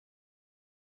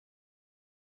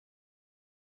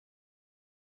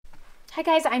Hi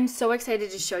guys, I'm so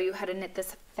excited to show you how to knit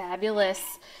this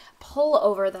fabulous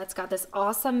pullover that's got this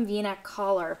awesome V-neck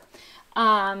collar.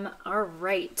 All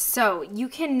right, so you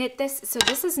can knit this. So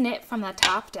this is knit from the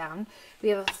top down. We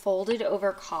have a folded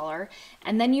over collar,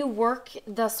 and then you work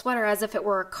the sweater as if it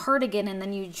were a cardigan, and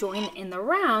then you join in the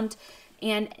round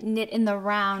and knit in the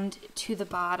round to the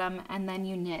bottom, and then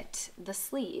you knit the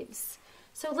sleeves.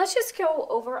 So let's just go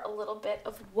over a little bit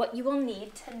of what you will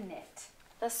need to knit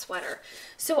the sweater.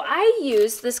 So I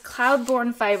use this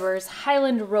Cloudborne Fibers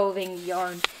Highland Roving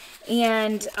yarn,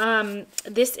 and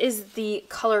this is the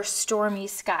color Stormy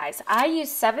Skies. I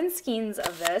use 7 skeins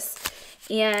of this,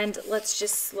 and let's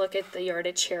just look at the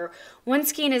yardage here. One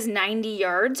skein is 90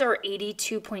 yards or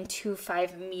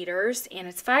 82.25 meters, and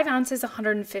it's 5 ounces,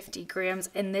 150 grams,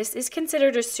 and this is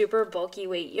considered a super bulky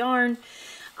weight yarn.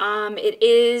 It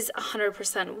is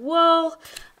 100% wool.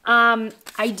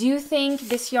 I do think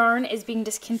this yarn is being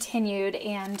discontinued,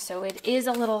 and so it is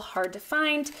a little hard to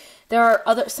find. There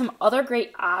are some other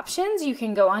great options. You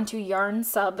can go onto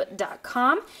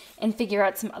yarnsub.com and figure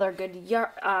out some other good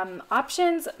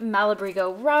options.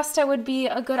 Malabrigo Rasta would be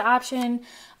a good option,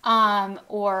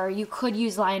 or you could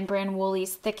use Lion Brand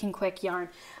Woolies Thick and Quick yarn.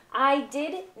 I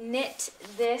did knit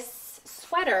this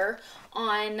sweater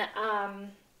on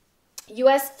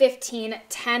US 15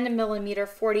 10 millimeter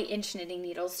 40-inch knitting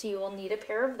needles, so you will need a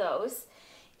pair of those,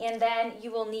 and then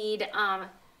you will need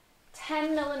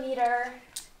 10 millimeter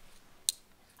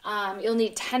you'll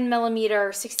need 10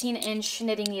 millimeter 16-inch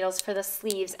knitting needles for the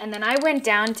sleeves, and then I went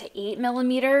down to 8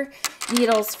 millimeter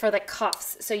needles for the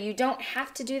cuffs. So you don't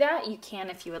have to do that, you can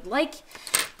if you would like.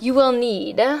 You will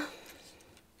need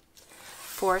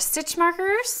 4 stitch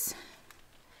markers.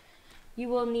 You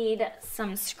will need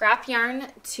some scrap yarn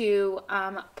to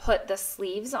put the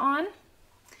sleeves on,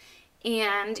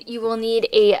 and you will need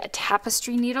a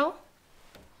tapestry needle.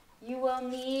 You will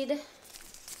need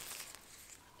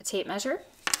a tape measure,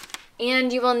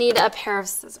 and you will need a pair of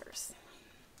scissors.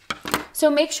 So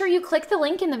make sure you click the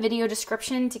link in the video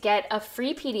description to get a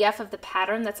free PDF of the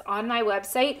pattern that's on my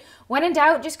website. When in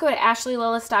doubt, just go to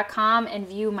ashleylillis.com and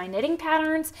view my knitting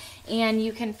patterns, and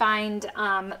you can find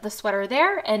the sweater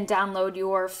there and download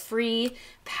your free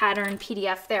pattern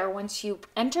PDF there. Once you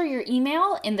enter your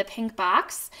email in the pink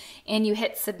box and you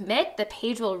hit submit, the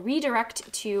page will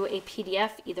redirect to a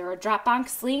PDF, either a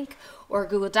Dropbox link or a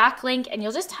Google Doc link, and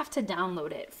you'll just have to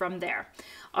download it from there.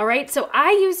 All right, so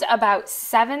I used about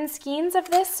 7 skeins of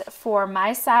this for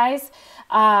my size.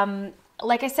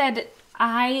 Like I said,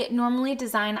 I normally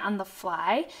design on the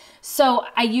fly, so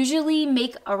I usually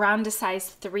make around a size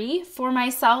 3 for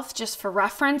myself just for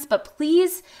reference, but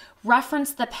please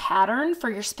reference the pattern for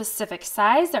your specific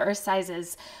size. There are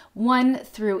sizes 1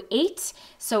 through 8,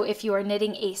 so if you are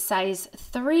knitting a size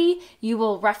 3, you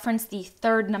will reference the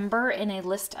 3rd number in a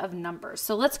list of numbers.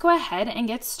 So let's go ahead and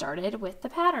get started with the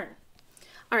pattern.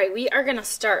 All right, we are gonna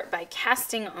start by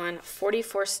casting on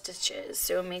 44 stitches.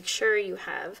 So make sure you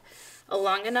have a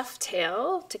long enough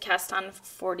tail to cast on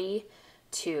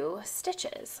 42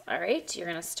 stitches. All right, you're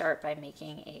gonna start by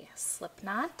making a slip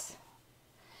knot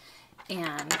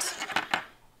and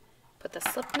put the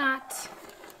slip knot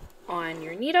on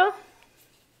your needle.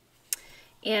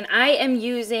 And I am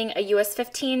using a US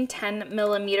 15 10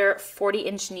 millimeter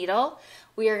 40-inch needle.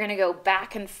 We are gonna go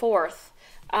back and forth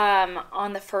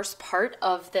on the first part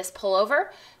of this pullover,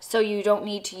 so you don't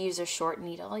need to use a short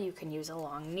needle, you can use a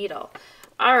long needle.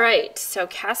 All right, so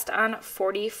cast on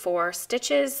 44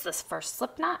 stitches. This first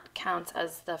slip knot counts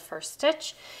as the first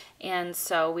stitch, and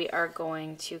so we are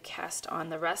going to cast on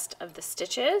the rest of the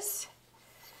stitches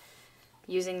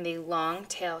using the long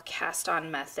tail cast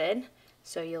on method.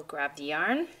 So you'll grab the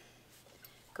yarn,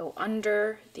 go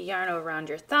under the yarn around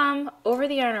your thumb, over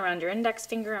the yarn around your index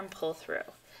finger, and pull through.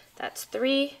 That's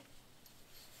 3,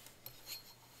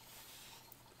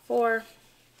 4,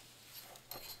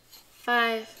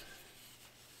 5,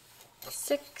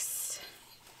 6,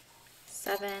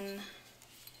 7,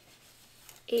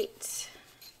 8,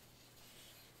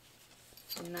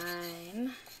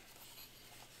 9,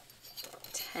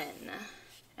 10.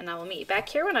 And I will meet you back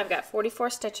here when I've got 44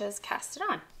 stitches casted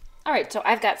on. All right, so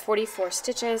I've got 44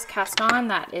 stitches cast on.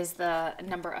 That is the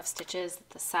number of stitches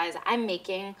the size I'm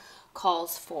making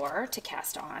calls for to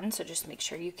cast on, so just make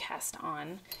sure you cast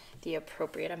on the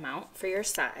appropriate amount for your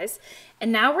size.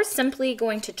 And now we're simply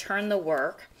going to turn the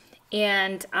work,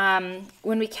 and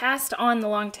when we cast on the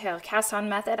long tail cast on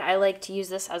method, I like to use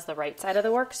this as the right side of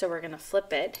the work, so we're going to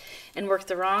flip it and work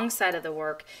the wrong side of the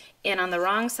work, and on the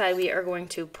wrong side we are going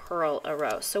to purl a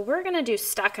row. So we're going to do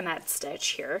stockinette stitch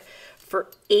here for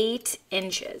 8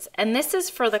 inches, and this is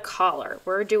for the collar.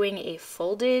 We're doing a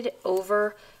folded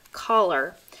over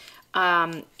collar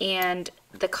and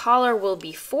the collar will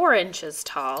be 4 inches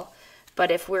tall,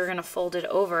 but if we're going to fold it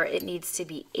over, it needs to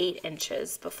be 8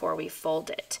 inches before we fold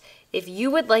it. If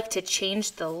you would like to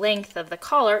change the length of the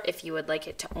collar, if you would like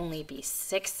it to only be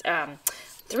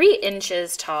 3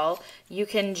 inches tall, you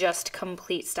can just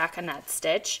complete stockinette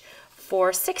stitch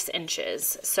for 6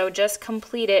 inches. So just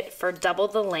complete it for double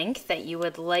the length that you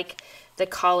would like the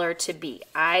collar to be.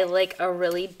 I like a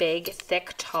really big,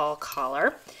 thick, tall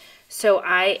collar. So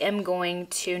I am going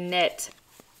to knit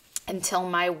until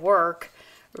my work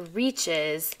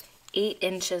reaches 8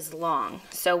 inches long.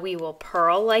 So we will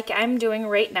purl like I'm doing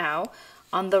right now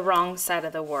on the wrong side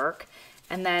of the work.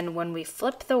 And then when we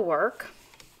flip the work,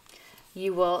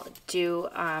 you will do,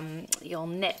 you'll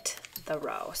knit the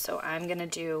row. So I'm gonna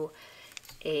do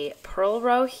a purl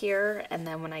row here, and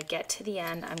then when I get to the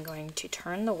end, I'm going to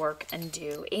turn the work and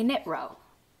do a knit row.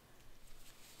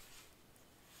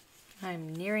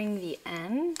 I'm nearing the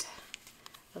end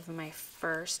of my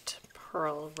first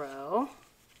purl row,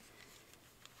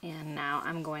 and now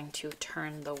I'm going to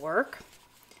turn the work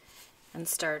and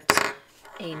start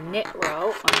a knit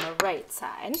row on the right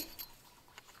side.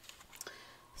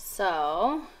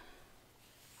 So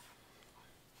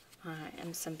I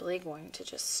am simply going to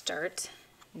just start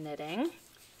knitting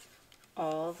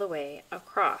all the way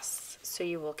across. So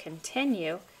you will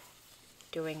continue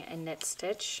doing a knit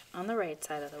stitch on the right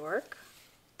side of the work.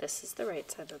 This is the right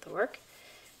side of the work,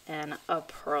 and a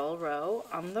purl row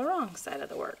on the wrong side of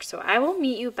the work. So I will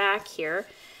meet you back here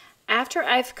after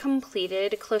I've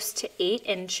completed close to 8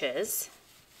 inches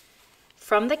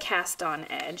from the cast on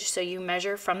edge. So you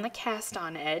measure from the cast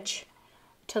on edge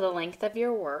to the length of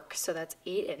your work. So that's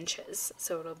 8 inches.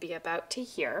 So it'll be about to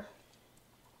here.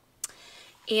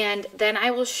 And then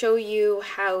I will show you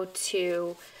how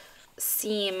to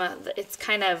seam. It's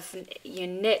kind of, you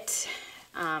knit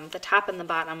the top and the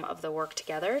bottom of the work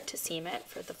together to seam it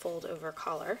for the fold over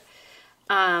collar.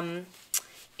 And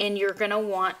you're gonna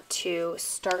want to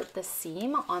start the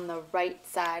seam on the right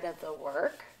side of the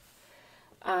work.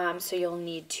 So you'll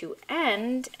need to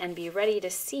end and be ready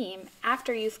to seam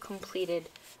after you've completed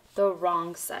the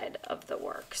wrong side of the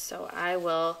work. So I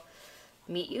will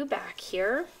meet you back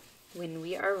here when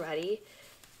we are ready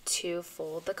to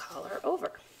fold the collar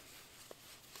over.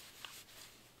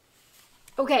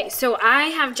 Okay, so I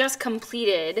have just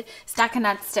completed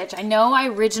stockinette stitch. I know I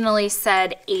originally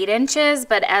said 8 inches,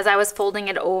 but as I was folding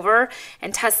it over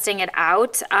and testing it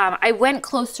out, I went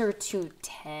closer to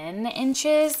 10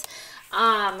 inches.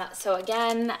 So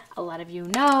again, a lot of you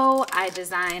know I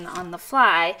design on the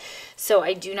fly, so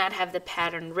I do not have the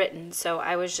pattern written. So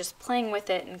I was just playing with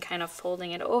it and kind of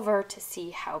folding it over to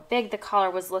see how big the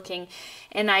collar was looking.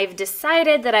 And I've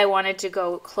decided that I wanted to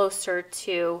go closer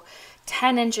to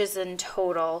 10 inches in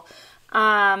total.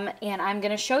 And I'm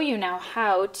going to show you now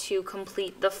how to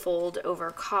complete the fold over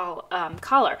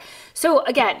collar. So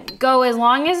again, go as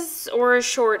long as or as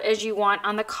short as you want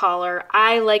on the collar.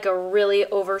 I like a really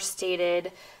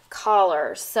overstated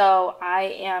collar, so I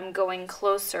am going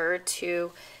closer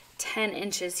to 10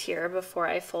 inches here before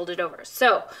I fold it over.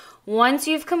 So once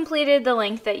you've completed the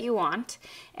length that you want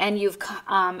and you've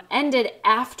ended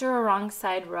after a wrong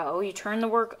side row, you turn the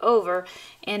work over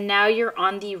and now you're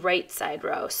on the right side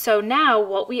row. So now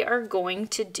what we are going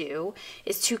to do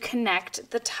is to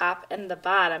connect the top and the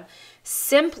bottom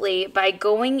simply by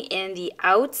going in the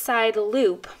outside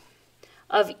loop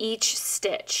of each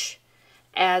stitch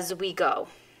as we go.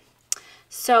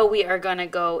 So we are going to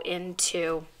go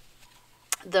into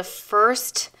the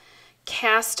first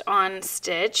cast on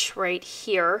stitch right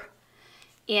here,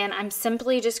 and I'm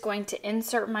simply just going to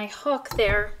insert my hook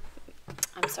there,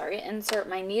 insert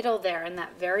my needle there in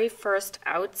that very first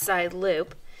outside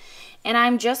loop, and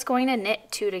I'm just going to knit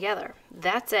 2 together.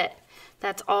 That's it.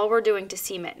 That's all we're doing to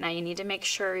seam it. Now you need to make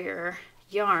sure your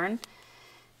yarn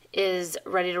is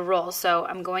ready to roll. So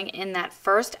I'm going in that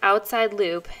first outside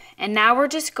loop, and now we're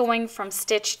just going from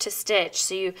stitch to stitch.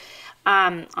 So you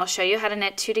I'll show you how to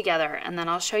knit 2 together, and then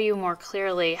I'll show you more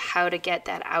clearly how to get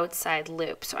that outside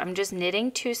loop. So I'm just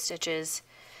knitting 2 stitches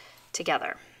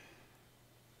together.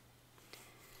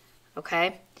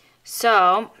 Okay,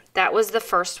 so that was the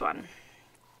first one.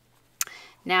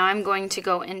 Now I'm going to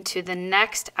go into the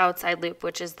next outside loop,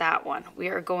 which is that one. We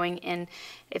are going in,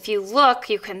 if you look,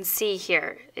 you can see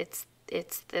here, it's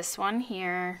this one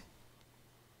here.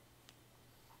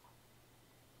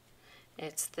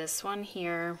 It's this one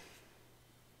here.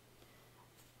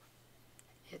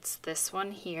 It's this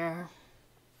one here.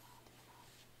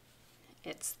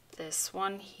 It's this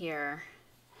one here.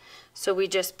 So we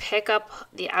just pick up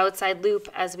the outside loop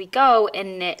as we go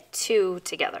and knit 2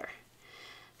 together.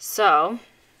 So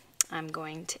I'm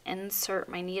going to insert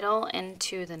my needle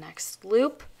into the next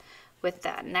loop with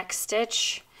that next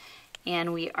stitch,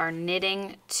 and we are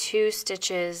knitting 2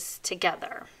 stitches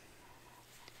together.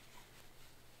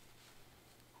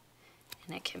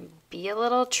 And it can be a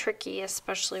little tricky,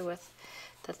 especially with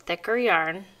the thicker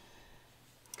yarn.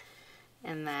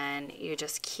 And then you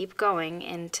just keep going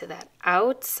into that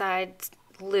outside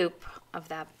loop of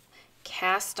that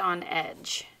cast on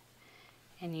edge,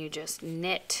 and you just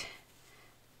knit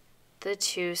the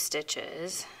 2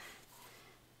 stitches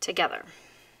together.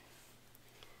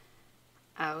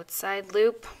 Outside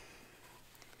loop,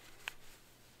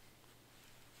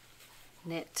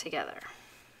 knit together.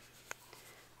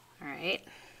 All right.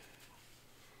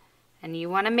 And you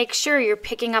want to make sure you're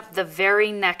picking up the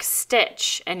very next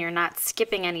stitch and you're not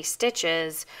skipping any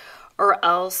stitches, or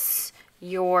else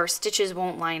your stitches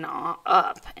won't line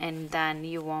up and then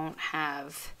you won't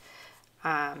have,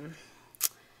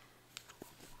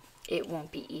 it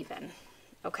won't be even.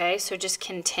 Okay, so just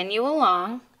continue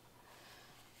along,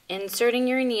 inserting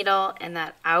your needle in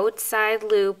that outside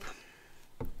loop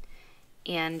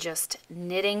and just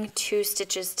knitting 2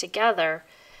 stitches together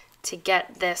to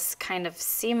get this kind of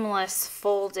seamless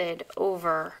folded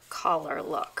over collar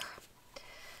look.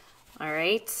 All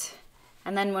right,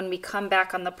 and then when we come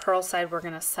back on the purl side, we're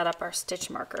going to set up our stitch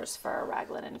markers for our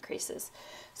raglan increases.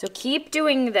 So keep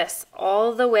doing this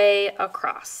all the way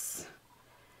across.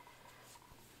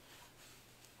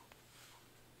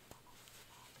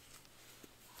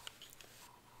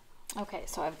 Okay,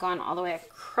 so I've gone all the way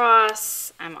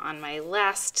across. I'm on my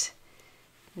last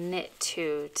knit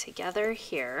 2 together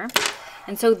here,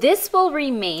 and so this will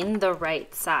remain the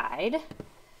right side,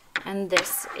 and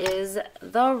this is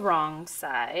the wrong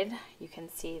side. You can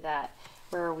see that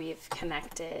where we've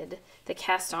connected the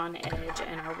cast on edge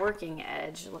and our working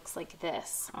edge looks like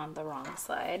this on the wrong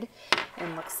side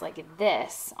and looks like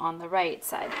this on the right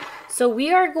side. So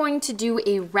we are going to do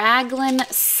a raglan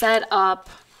set up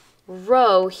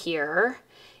row here,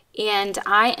 and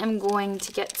I am going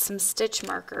to get some stitch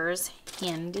markers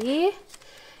handy,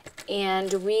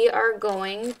 and we are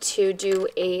going to do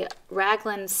a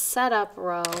raglan setup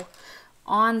row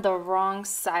on the wrong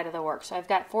side of the work. So I've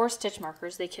got 4 stitch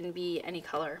markers. They can be any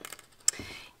color.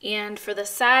 And for the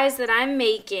size that I'm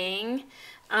making,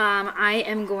 I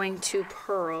am going to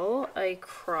purl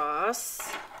across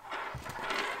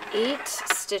 8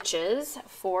 stitches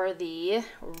for the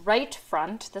right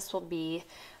front. This will be,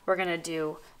 we're going to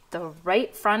do the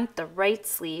right front, the right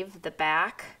sleeve, the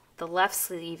back, the left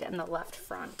sleeve, and the left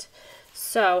front.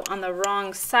 So on the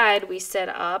wrong side, we set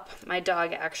up, my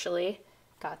dog actually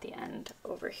got the end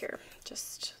over here.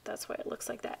 Just, that's why it looks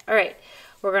like that. All right,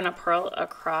 we're going to purl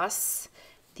across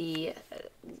the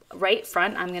right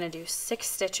front. I'm going to do 6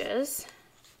 stitches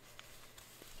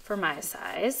for my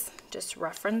size. Just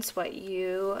reference what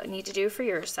you need to do for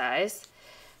your size.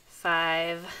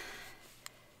 5,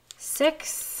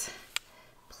 6,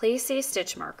 place a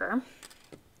stitch marker,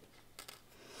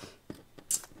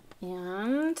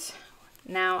 and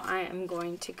now I am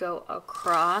going to go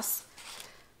across,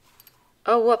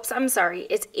 oh whoops, I'm sorry,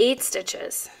 it's 8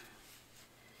 stitches,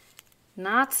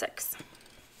 not 6.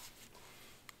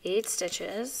 8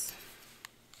 stitches,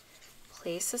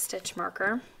 place a stitch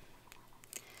marker,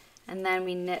 and then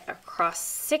we knit across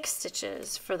 6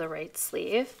 stitches for the right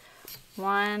sleeve.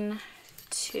 1,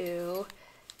 2,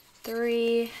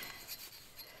 3,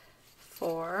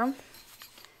 4,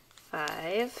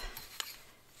 5,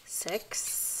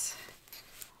 6.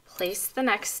 Place the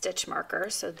next stitch marker.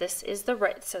 So this is the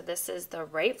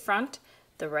right front,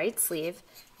 the right sleeve.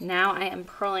 Now I am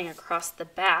purling across the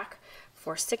back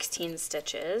for 16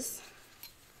 stitches.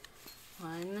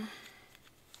 1,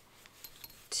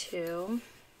 2,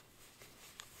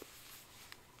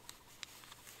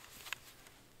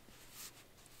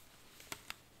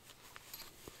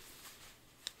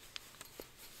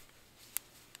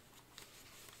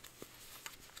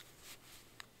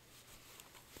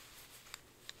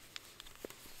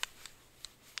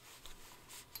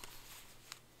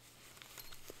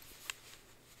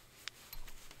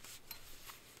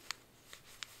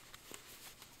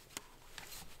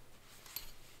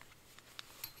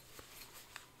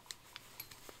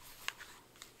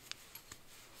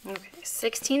 okay,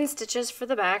 16 stitches for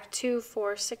the back, 2,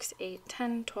 4, 6, 8,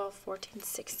 10, 12, 14,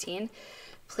 16.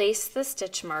 Place the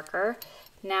stitch marker.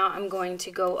 Now I'm going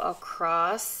to go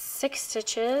across 6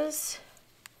 stitches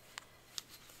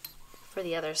for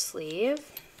the other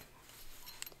sleeve.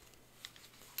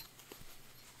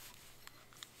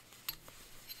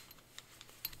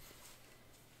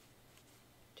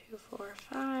 Two, 4,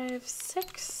 5,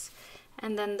 6,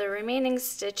 and then the remaining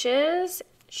stitches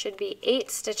should be 8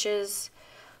 stitches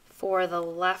for the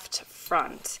left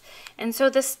front. And so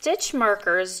the stitch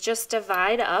markers just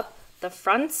divide up the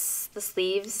fronts, the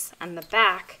sleeves, and the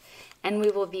back, and we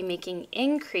will be making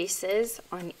increases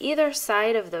on either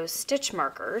side of those stitch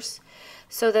markers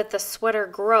so that the sweater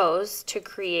grows to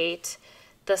create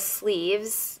the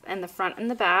sleeves and the front and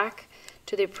the back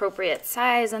to the appropriate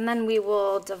size, and then we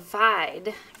will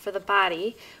divide for the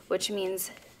body, which means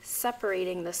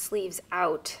separating the sleeves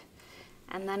out,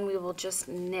 and then we will just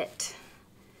knit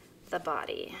the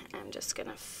body. I'm just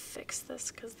gonna fix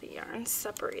this because the yarn's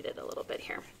separated a little bit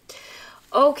here.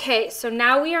 Okay, so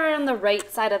now we are on the right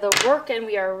side of the work and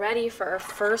we are ready for our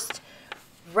first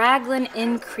Raglan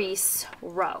Increase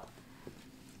Row.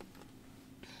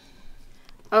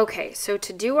 Okay, so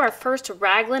to do our first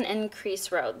Raglan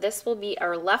Increase Row, this will be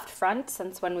our left front,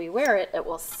 since when we wear it, it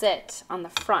will sit on the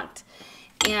front.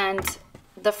 And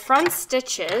the front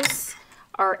stitches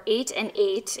are 8 and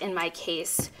 8 in my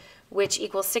case, which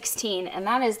equals 16, and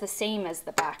that is the same as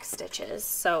the back stitches.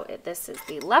 So this is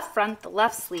the left front, the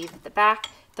left sleeve, the back,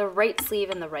 the right sleeve,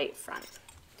 and the right front.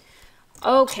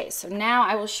 Okay, so now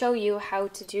I will show you how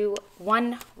to do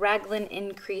one Raglan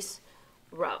Increase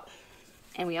Row.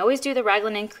 And we always do the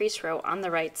Raglan Increase Row on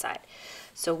the right side.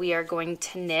 So we are going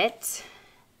to knit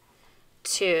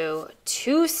to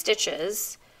 2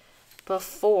 stitches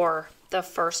before the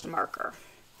first marker.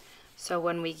 So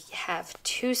when we have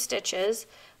 2 stitches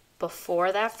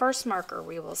before that first marker,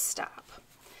 we will stop.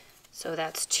 So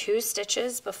that's 2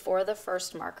 stitches before the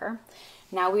first marker.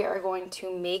 Now we are going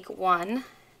to make one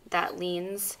that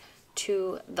leans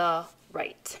to the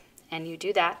right. And you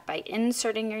do that by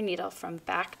inserting your needle from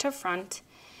back to front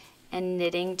and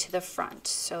knitting to the front.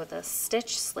 So the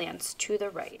stitch slants to the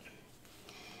right.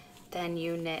 Then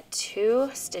you knit 2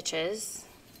 stitches,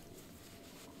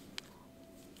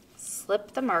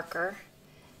 slip the marker,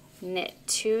 knit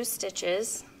 2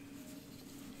 stitches,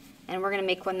 and we're going to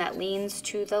make one that leans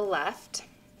to the left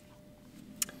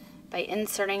by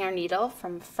inserting our needle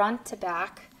from front to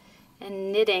back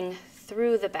and knitting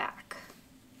through the back.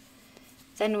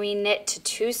 Then we knit to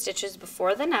 2 stitches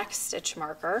before the next stitch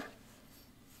marker,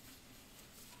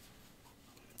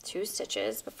 2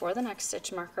 stitches before the next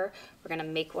stitch marker. We're going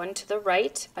to make one to the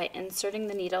right by inserting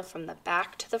the needle from the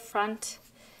back to the front,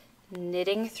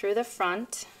 knitting through the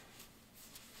front,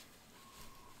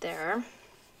 there,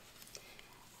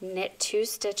 knit 2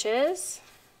 stitches,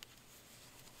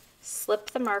 slip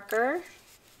the marker,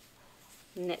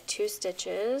 knit 2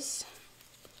 stitches,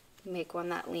 make one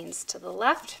that leans to the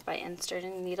left by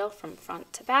inserting the needle from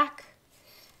front to back,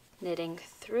 knitting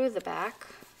through the back,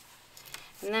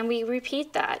 and then we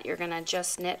repeat that. You're going to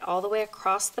just knit all the way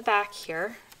across the back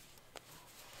here,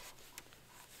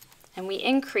 and we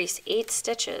increase 8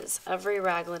 stitches every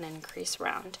Raglan Increase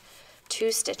round,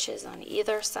 2 stitches on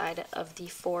either side of the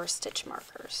 4 stitch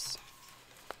markers.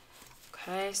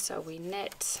 Okay, so we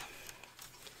knit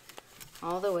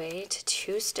all the way to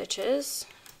 2 stitches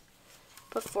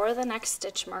before the next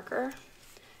stitch marker.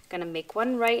 Going to make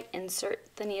one right,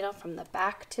 insert the needle from the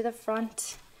back to the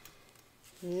front,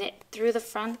 knit through the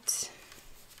front,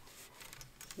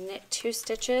 knit 2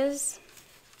 stitches.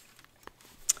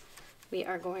 We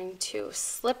are going to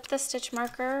slip the stitch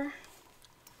marker,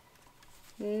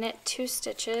 knit 2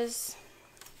 stitches,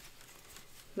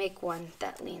 make one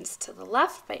that leans to the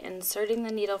left by inserting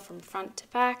the needle from front to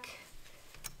back,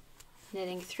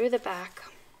 knitting through the back.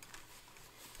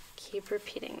 Keep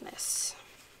repeating this.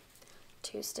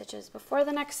 2 stitches before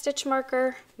the next stitch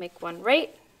marker, make one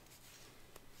right,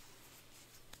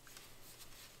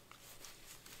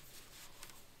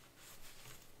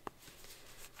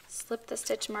 slip the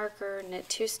stitch marker, knit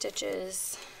 2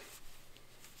 stitches,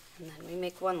 and then we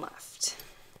make one left.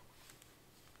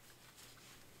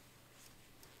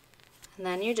 And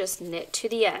then you just knit to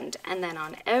the end, and then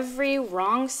on every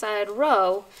wrong side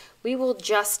row, we will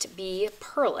just be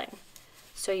purling.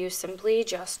 So you simply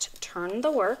just turn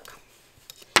the work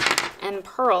and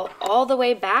purl all the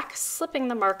way back, slipping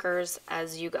the markers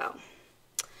as you go.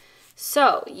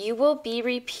 So you will be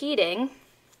repeating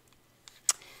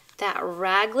that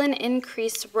Raglan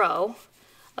Increase Row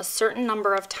a certain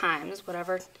number of times,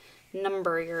 whatever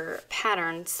number your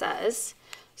pattern says.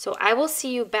 So I will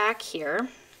see you back here.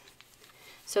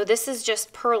 So this is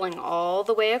just purling all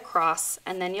the way across,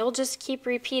 and then you'll just keep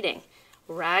repeating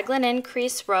Raglan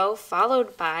Increase Row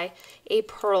followed by a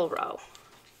purl row.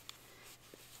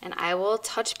 And I will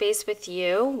touch base with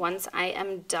you once I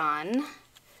am done.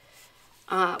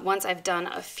 Once I've done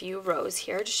a few rows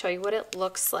here to show you what it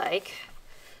looks like.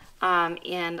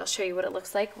 And I'll show you what it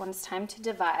looks like when it's time to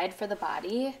divide for the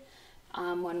body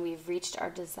when we've reached our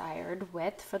desired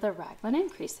width for the Raglan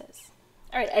increases.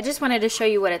 All right, I just wanted to show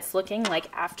you what it's looking like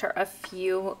after a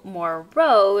few more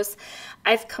rows.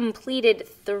 I've completed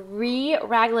 3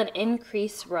 Raglan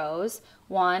Increase rows,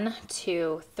 1,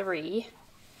 2, 3.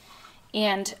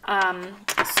 And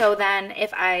so then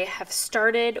if I have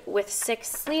started with 6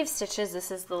 sleeve stitches, this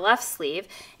is the left sleeve,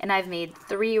 and I've made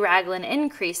 3 Raglan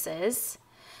increases,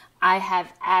 I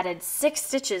have added 6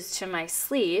 stitches to my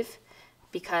sleeve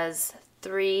because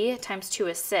 3 times 2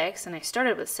 is 6, and I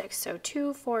started with 6, so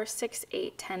 2, 4, 6,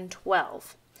 8, 10,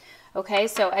 12. Okay,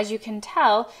 so as you can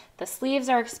tell, the sleeves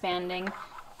are expanding,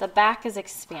 the back is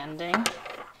expanding,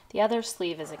 the other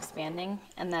sleeve is expanding,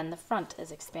 and then the front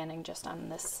is expanding just on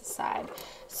this side.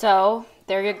 So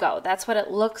there you go. That's what it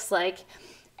looks like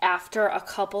after a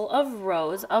couple of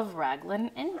rows of Raglan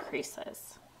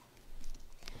increases.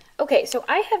 Okay, so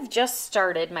I have just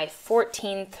started my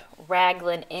 14th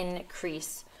Raglan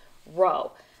increase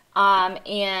row,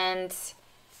 and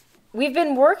we've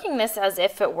been working this as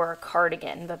if it were a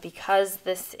cardigan, but because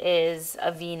this is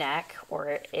a V-neck,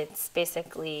 or it's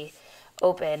basically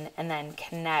open and then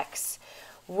connects,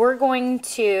 we're going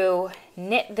to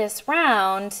knit this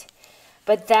round,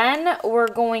 but then we're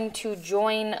going to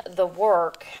join the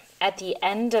work at the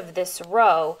end of this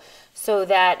row so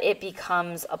that it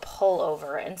becomes a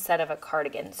pullover instead of a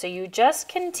cardigan. So you just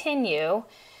continue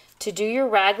to do your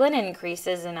Raglan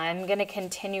increases, and I'm going to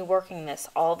continue working this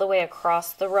all the way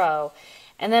across the row,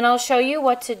 and then I'll show you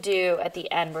what to do at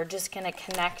the end. We're just going to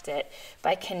connect it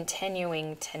by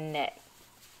continuing to knit.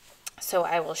 So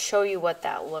I will show you what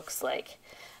that looks like.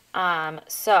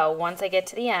 So once I get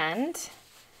to the end,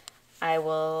 I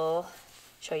will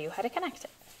show you how to connect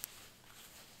it.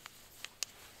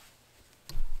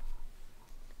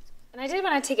 And I did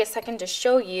want to take a second to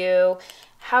show you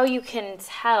how you can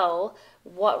tell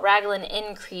what Raglan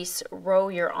increase row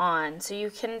you're on. So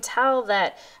you can tell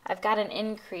that I've got an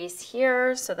increase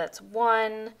here, so that's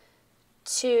 1,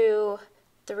 2,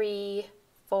 3,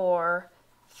 4,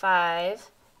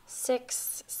 5,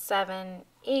 6, 7,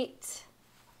 8,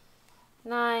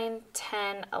 9,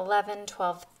 10, 11,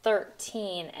 12,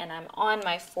 13, and I'm on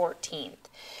my 14th.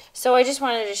 So I just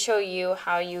wanted to show you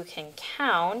how you can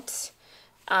count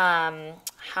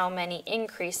how many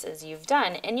increases you've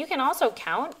done, and you can also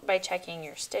count by checking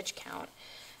your stitch count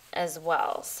as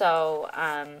well. So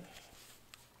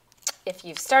if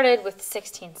you've started with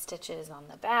 16 stitches on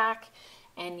the back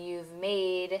and you've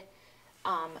made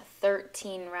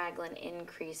 13 Raglan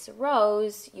increase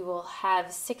rows, you will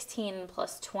have 16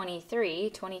 plus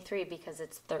 23 because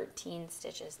it's 13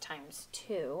 stitches times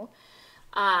 2.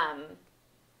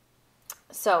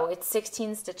 So it's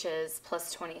 16 stitches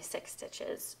plus 26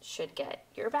 stitches should get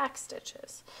your back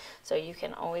stitches. So you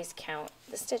can always count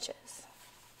the stitches.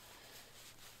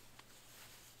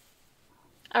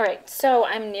 All right, so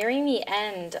I'm nearing the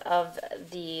end of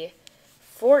the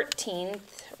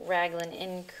 14th Raglan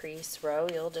increase row.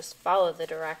 You'll just follow the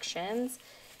directions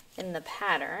in the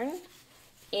pattern.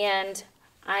 And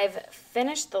I've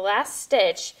finished the last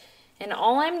stitch, and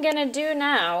all I'm gonna do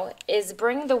now is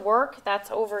bring the work that's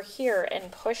over here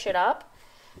and push it up.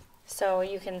 So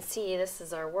you can see this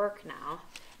is our work now.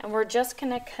 And we're just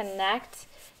gonna connect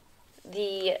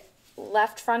the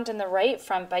left front and the right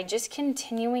front by just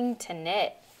continuing to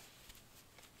knit.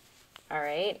 All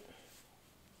right.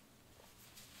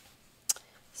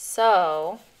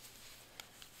 So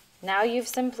now you've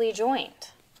simply joined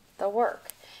the work.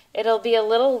 It'll be a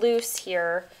little loose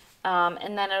here,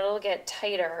 and then it'll get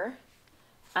tighter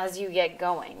as you get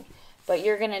going. But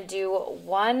you're going to do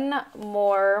one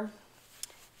more,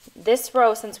 this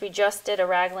row, since we just did a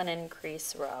Raglan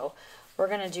increase row, we're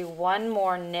going to do one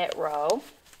more knit row,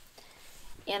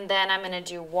 and then I'm going to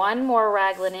do one more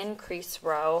Raglan increase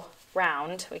row,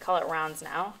 round, we call it rounds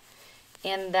now,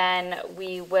 and then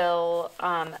we will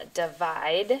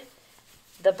divide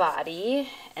the body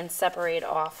and separate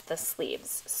off the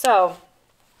sleeves. So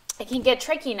it can get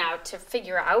tricky now to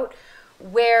figure out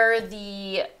where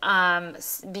the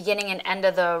beginning and end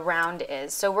of the round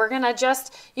is. So we're gonna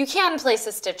just, you can place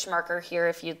a stitch marker here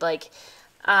if you'd like,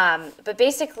 but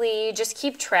basically just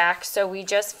keep track. So we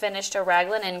just finished a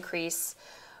Raglan increase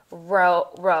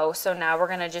row, so now we're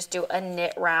gonna just do a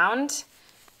knit round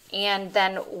and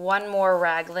then one more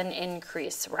Raglan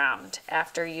increase round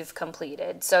after you've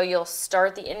completed. So you'll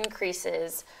start the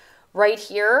increases right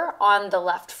here on the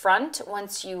left front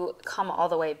once you come all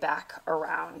the way back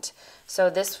around. So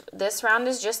this round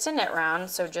is just a knit round,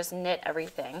 so just knit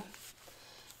everything.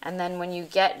 And then when you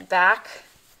get back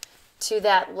to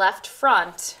that left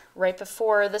front, right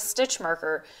before the stitch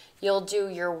marker, you'll do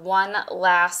your one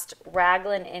last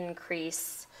Raglan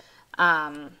increase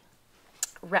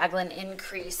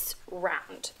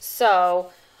round.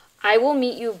 So I will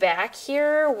meet you back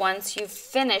here once you've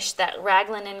finished that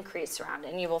Raglan increase round,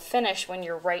 and you will finish when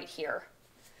you're right here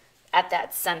at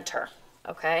that center,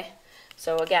 okay?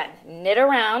 So again, knit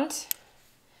around,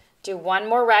 do one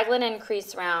more Raglan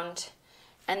increase round,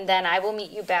 and then I will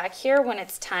meet you back here when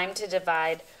it's time to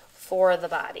divide for the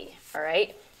body, all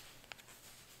right?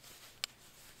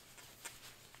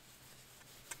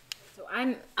 So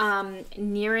I'm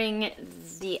nearing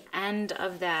the end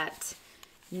of that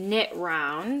knit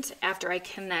round after I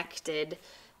connected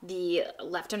the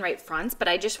left and right fronts, but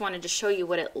I just wanted to show you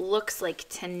what it looks like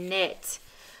to knit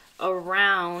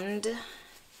around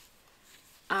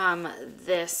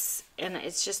this, and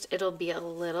it's just, it'll be a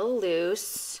little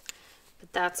loose,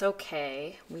 but that's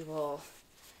okay. We will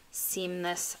seam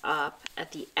this up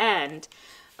at the end.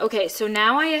 Okay, so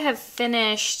now I have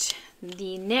finished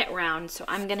the knit round, so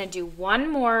I'm gonna do one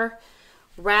more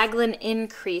Raglan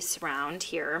increase round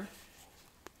here,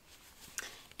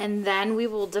 and then we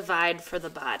will divide for the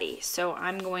body. So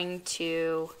I'm going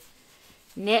to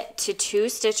knit to 2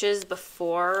 stitches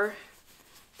before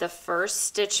the first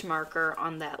stitch marker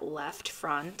on that left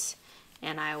front,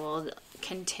 and I will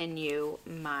continue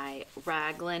my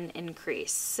Raglan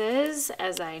increases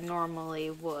as I normally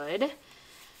would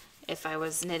if I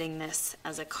was knitting this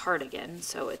as a cardigan.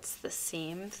 So it's the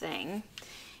same thing,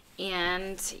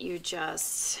 and you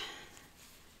just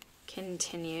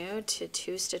continue to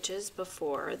 2 stitches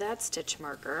before that stitch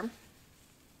marker,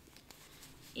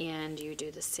 and you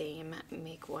do the same,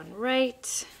 make one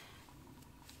right,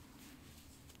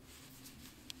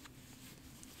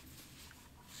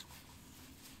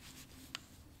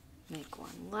 make one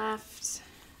left,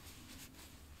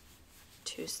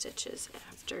 2 stitches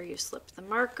after you slip the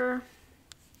marker.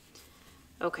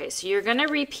 Okay, so you're going to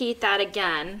repeat that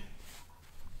again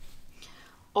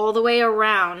all the way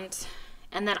around,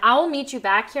 and then I'll meet you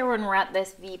back here when we're at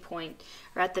this V point,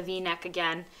 or at the V neck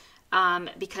again,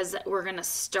 because we're going to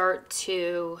start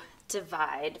to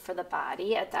divide for the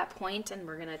body at that point, and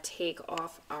we're going to take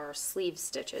off our sleeve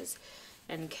stitches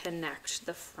and connect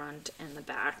the front and the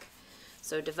back.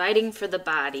 So dividing for the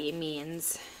body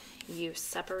means you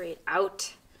separate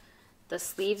out the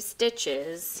sleeve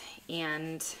stitches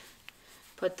and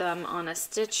put them on a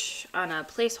stitch, on a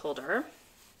placeholder.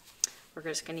 We're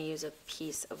just going to use a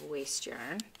piece of waste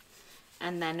yarn,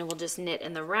 and then we'll just knit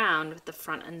in the round with the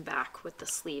front and back with the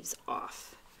sleeves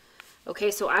off. Okay,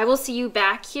 so I will see you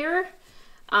back here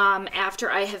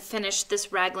after I have finished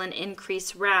this Raglan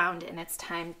increase round, and it's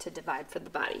time to divide for the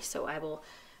body. So I will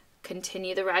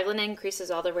continue the Raglan increases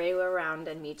all the way around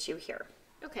and meet you here.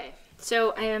 Okay,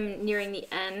 so I am nearing the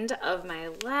end of my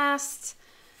last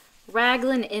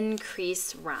Raglan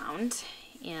increase round,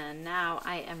 and now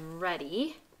I am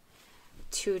ready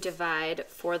to divide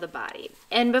for the body.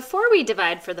 And before we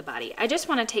divide for the body, I just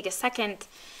want to take a second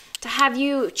to have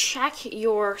you check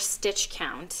your stitch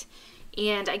count.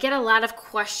 And I get a lot of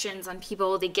questions on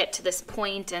people, they get to this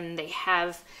point and they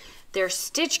have their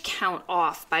stitch count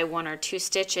off by 1 or 2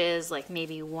 stitches, like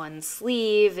maybe one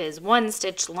sleeve is 1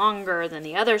 stitch longer than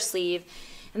the other sleeve,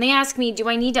 and they ask me, do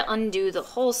I need to undo the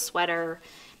whole sweater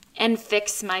and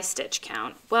fix my stitch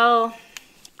count? Well,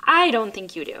 I don't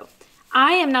think you do.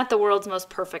 I am not the world's most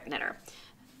perfect knitter.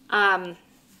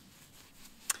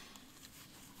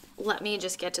 Let me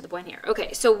just get to the point here.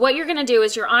 Okay, so what you're gonna do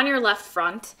is you're on your left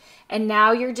front, and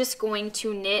now you're just going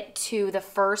to knit to the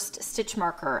first stitch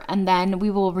marker, and then we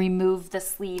will remove the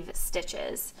sleeve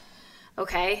stitches.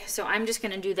 Okay, so I'm just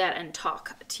gonna do that and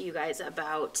talk to you guys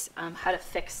about how to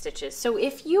fix stitches. So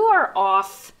if you are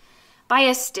off by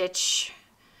a stitch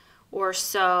or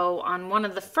so on one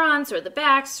of the fronts or the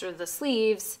backs or the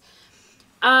sleeves,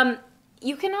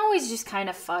 you can always just kind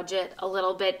of fudge it a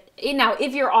little bit. Now,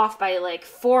 if you're off by like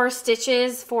 4 or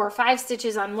 5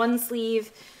 stitches on one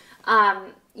sleeve,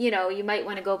 you know, you might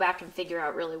want to go back and figure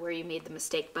out really where you made the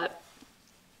mistake. But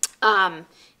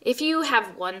if you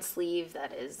have one sleeve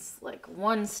that is like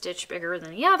 1 stitch bigger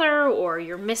than the other, or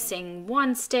you're missing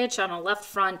 1 stitch on a left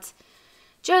front,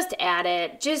 just add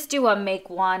it. Just do a make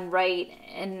one right,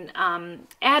 and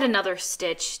add another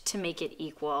stitch to make it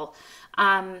equal.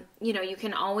 You know, you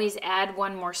can always add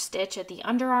 1 more stitch at the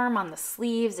underarm on the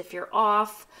sleeves if you're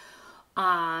off.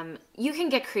 You can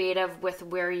get creative with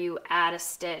where you add a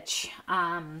stitch,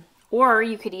 or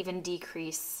you could even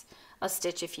decrease a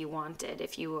stitch if you wanted.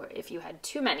 If you had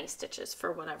too many stitches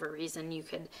for whatever reason, you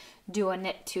could do a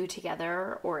knit 2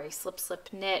 together or a slip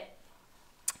knit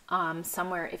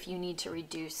somewhere if you need to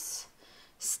reduce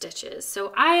stitches.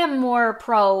 So I am more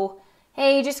pro,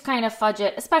 hey, just kind of fudge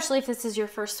it, especially if this is your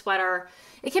first sweater.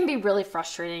 It can be really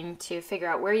frustrating to figure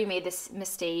out where you made this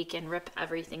mistake and rip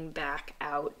everything back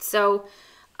out. So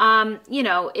You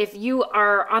know, if you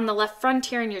are on the left front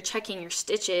here and you're checking your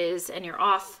stitches and you're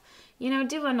off, you know,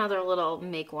 do another little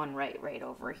make one right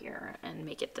over here and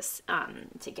make it this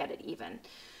to get it even.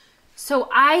 So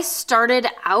I started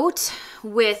out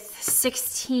with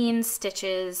 16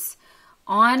 stitches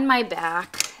on my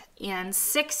back and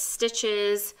 6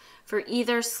 stitches for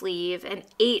either sleeve and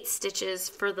 8 stitches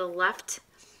for the left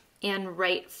and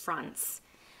right fronts.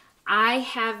 I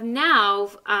have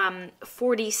now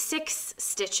 46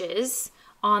 stitches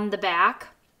on the back,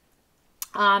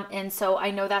 and so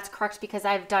I know that's correct because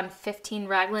I've done 15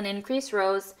 Raglan Increase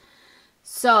rows,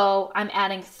 so I'm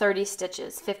adding 30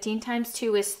 stitches. 15 times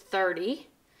 2 is 30,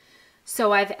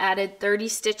 so I've added 30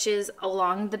 stitches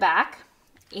along the back,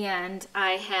 and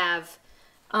I have,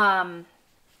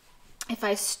 if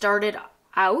I started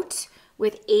out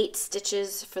with 8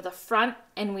 stitches for the front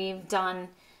and we've done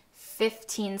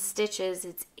 15 stitches,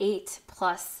 it's 8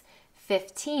 plus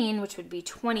 15, which would be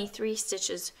 23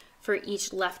 stitches for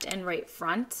each left and right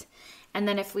front. And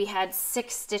then if we had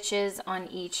 6 stitches on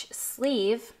each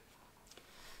sleeve,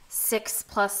 6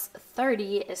 plus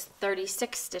 30 is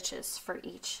 36 stitches for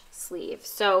each sleeve.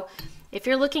 So if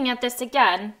you're looking at this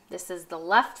again, this is the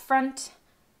left front,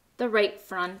 the right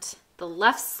front, the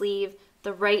left sleeve,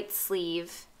 the right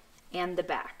sleeve, and the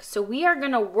back. So we are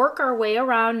going to work our way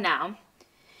around now.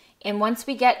 And once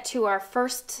we get to our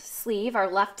first sleeve,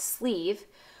 our left sleeve,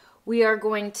 we are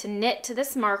going to knit to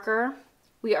this marker.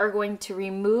 We are going to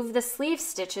remove the sleeve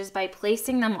stitches by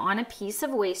placing them on a piece of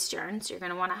waste yarn. So you're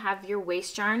going to want to have your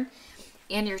waste yarn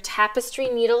and your tapestry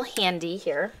needle handy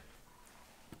here.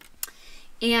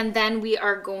 And then we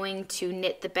are going to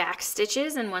knit the back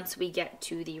stitches, and once we get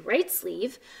to the right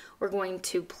sleeve, we're going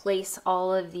to place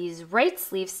all of these right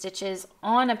sleeve stitches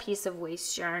on a piece of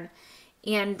waste yarn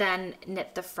and then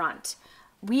knit the front.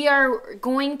 We are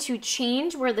going to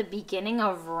change where the beginning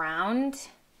of round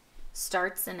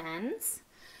starts and ends.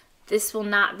 This will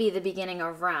not be the beginning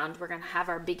of round. We're going to have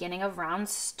our beginning of round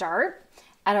start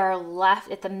at our left,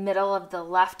 at the middle of the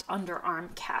left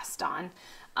underarm cast on.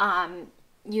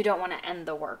 You don't want to end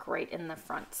the work right in the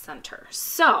front center.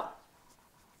 So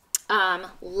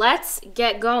let's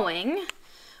get going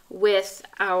with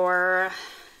our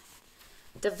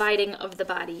dividing of the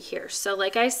body here. So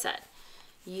like I said,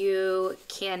 you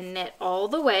can knit all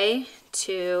the way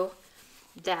to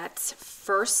that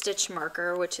first stitch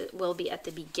marker, which will be at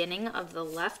the beginning of the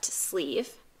left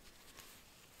sleeve.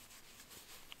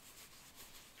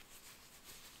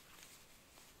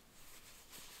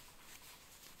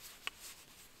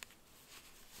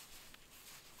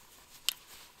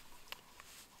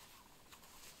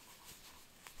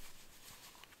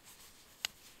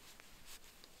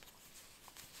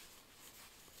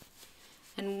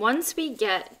 And once we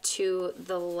get to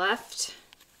the left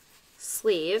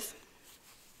sleeve,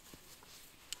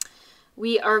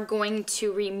 we are going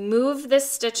to remove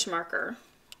this stitch marker,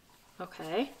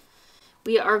 okay?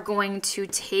 We are going to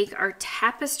take our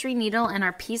tapestry needle and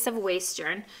our piece of waste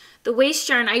yarn. The waste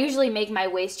yarn, I usually make my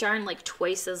waste yarn like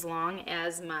twice as long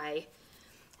as my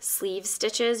sleeve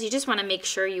stitches. You just want to make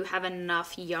sure you have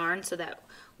enough yarn so that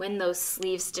when those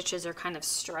sleeve stitches are kind of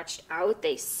stretched out,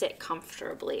 they sit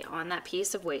comfortably on that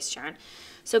piece of waste yarn.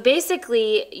 So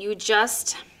basically, you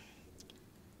just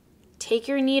take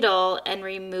your needle and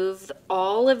remove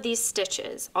all of these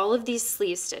stitches, all of these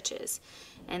sleeve stitches.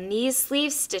 And these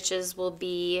sleeve stitches will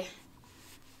be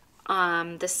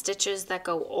the stitches that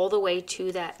go all the way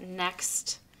to that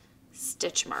next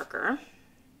stitch marker.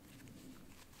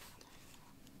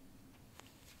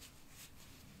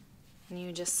 And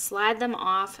you just slide them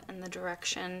off in the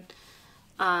direction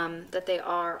that they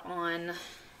are on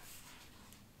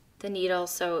the needle.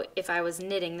 So if I was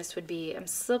knitting, this would be, I'm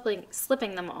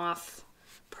slipping them off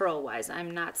purl-wise.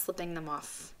 I'm not slipping them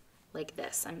off like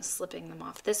this. I'm slipping them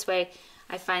off this way.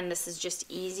 I find this is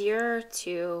just easier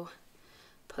to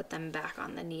put them back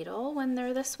on the needle when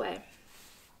they're this way.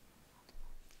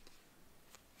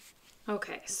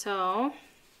 Okay, so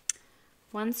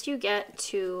once you get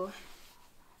to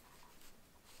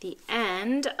the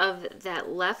end of that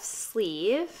left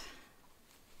sleeve,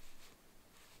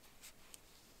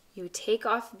 you take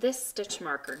off this stitch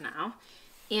marker now,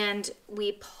 and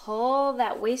we pull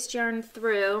that waste yarn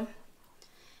through,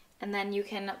 and then you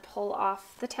can pull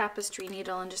off the tapestry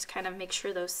needle and just kind of make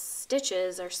sure those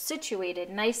stitches are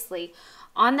situated nicely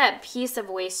on that piece of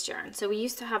waste yarn. So we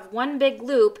used to have one big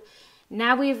loop.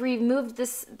 Now we've removed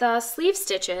the sleeve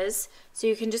stitches, so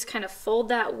you can just kind of fold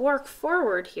that work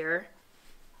forward here.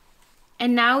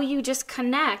 And now you just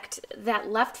connect that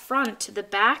left front to the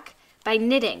back by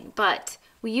knitting, but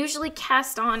we usually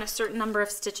cast on a certain number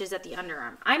of stitches at the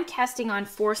underarm. I'm casting on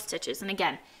 4 stitches, and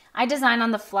again, I design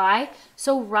on the fly,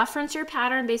 so reference your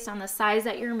pattern based on the size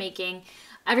that you're making.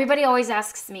 Everybody always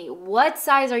asks me, what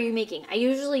size are you making? I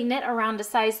usually knit around a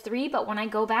size 3, but when I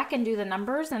go back and do the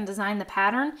numbers and design the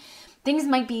pattern, things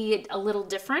might be a little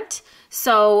different.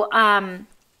 So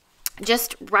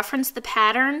just reference the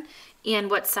pattern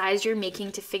and what size you're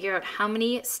making to figure out how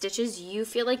many stitches you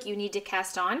feel like you need to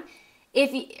cast on.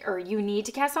 If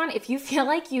you feel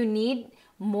like you need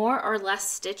more or less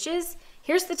stitches,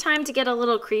 here's the time to get a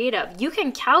little creative. You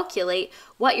can calculate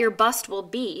what your bust will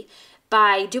be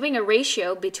by doing a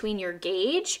ratio between your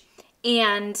gauge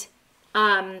and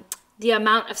the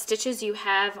amount of stitches you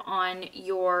have on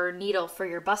your needle for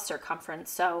your bust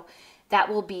circumference. So that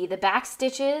will be the back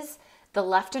stitches, the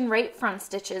left and right front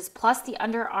stitches, plus the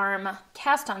underarm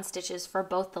cast on stitches for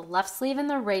both the left sleeve and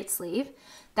the right sleeve.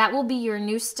 That will be your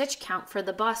new stitch count for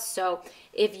the bust. So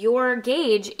if your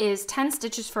gauge is 10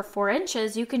 stitches for 4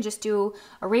 inches, you can just do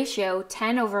a ratio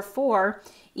 10 over 4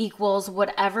 equals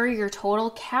whatever your total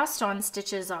cast on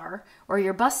stitches are, or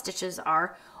your bust stitches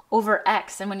are, over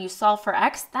X. And when you solve for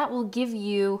X, that will give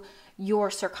you your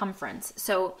circumference.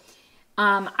 So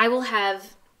I'm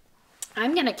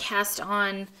gonna cast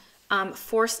on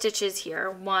 4 stitches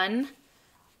here. 1,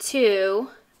 2,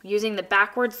 using the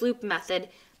backwards loop method.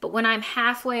 But when I'm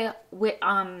halfway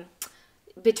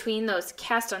between those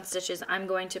cast on stitches, I'm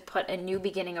going to put a new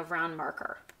beginning of round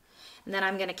marker. And then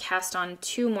I'm going to cast on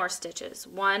 2 more stitches.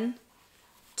 1,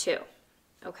 2.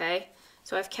 Okay?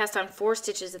 So I've cast on 4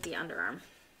 stitches at the underarm.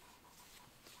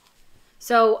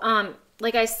 So,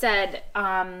 like I said,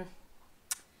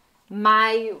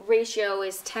 my ratio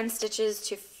is 10 stitches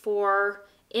to 4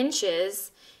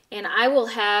 inches, and I will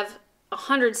have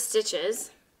 100 stitches.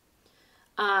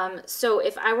 So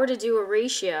if I were to do a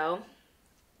ratio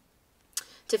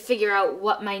to figure out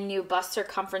what my new bust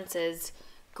circumference is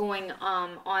going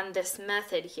on this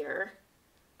method here,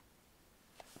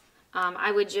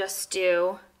 I would just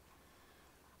do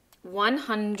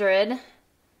 100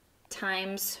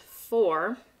 times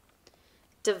 4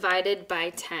 divided by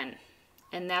 10,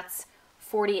 and that's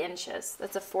 40 inches.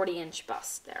 That's a 40-inch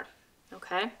bust there,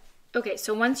 okay? Okay,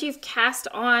 so once you've cast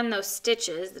on those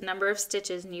stitches, the number of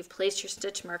stitches, and you've placed your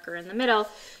stitch marker in the middle,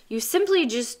 you simply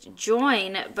just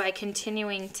join by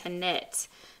continuing to knit.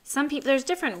 There's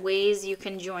different ways you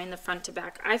can join the front to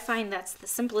back. I find that's the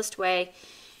simplest way.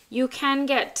 You can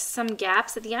get some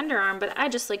gaps at the underarm, but I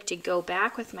just like to go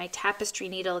back with my tapestry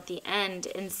needle at the end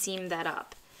and seam that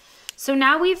up. So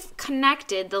now we've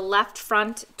connected the left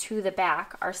front to the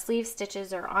back. Our sleeve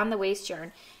stitches are on the waist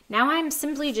yarn. Now I'm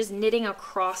simply just knitting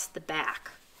across the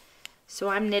back. So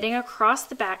I'm knitting across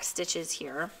the back stitches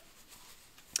here.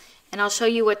 And I'll show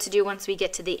you what to do once we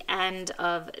get to the end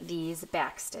of these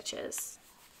back stitches.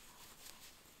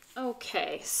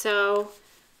 Okay, so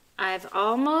I've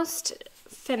almost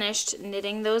finished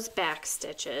knitting those back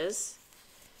stitches.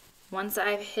 Once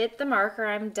I've hit the marker,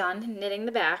 I'm done knitting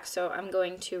the back. So I'm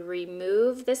going to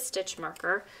remove this stitch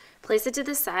marker, place it to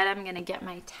the side. I'm going to get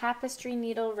my tapestry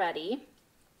needle ready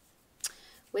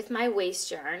with my waist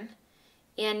yarn,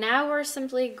 and now we're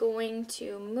simply going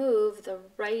to move the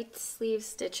right sleeve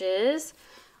stitches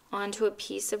onto a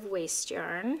piece of waist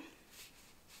yarn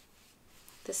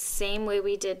the same way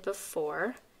we did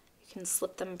before. You can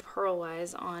slip them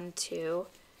purlwise onto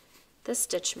the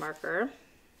stitch marker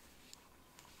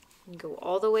and go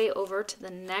all the way over to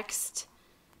the next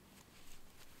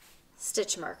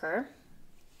stitch marker.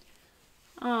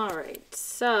 Alright,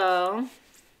 so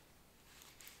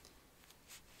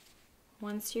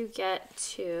once you get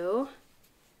to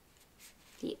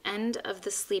the end of the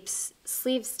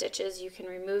sleeve stitches, you can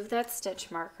remove that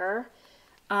stitch marker,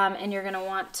 and you're going to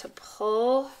want to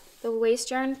pull the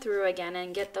waist yarn through again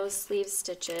and get those sleeve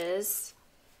stitches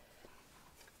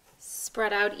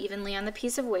spread out evenly on the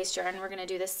piece of waist yarn. We're going to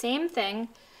do the same thing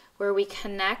where we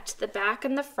connect the back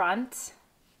and the front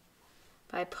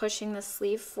by pushing the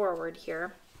sleeve forward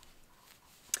here.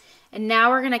 And now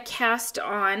we're going to cast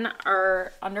on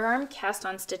our underarm cast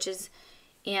on stitches,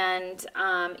 and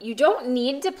you don't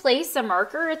need to place a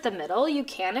marker at the middle. You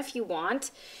can if you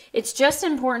want. It's just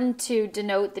important to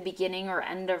denote the beginning or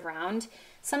end of round.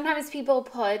 Sometimes people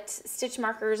put stitch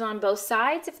markers on both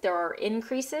sides if there are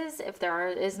increases, if there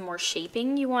is more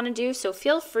shaping you want to do. So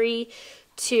feel free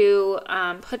to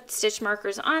put stitch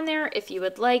markers on there if you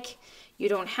would like. You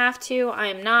don't have to.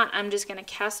 I'm not. I'm just going to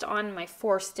cast on my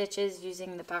 4 stitches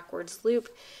using the backwards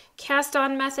loop cast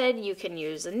on method. You can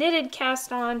use a knitted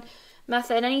cast on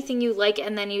method, anything you like,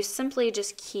 and then you simply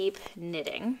just keep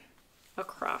knitting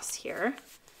across here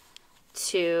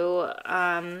to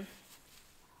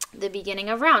the beginning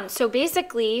of round. So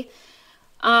basically,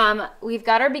 We've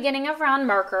got our beginning of round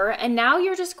marker, and now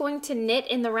you're just going to knit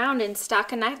in the round and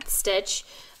stockinette stitch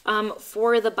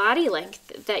for the body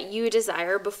length that you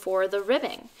desire before the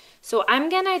ribbing. So I'm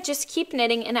gonna just keep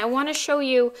knitting, and I want to show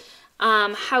you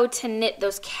how to knit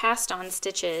those cast on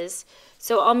stitches.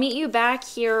 So I'll meet you back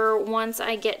here once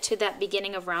I get to that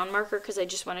beginning of round marker, because I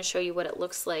just want to show you what it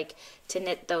looks like to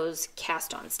knit those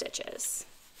cast on stitches.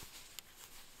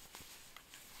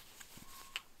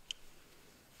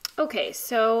 Okay,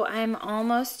 so I'm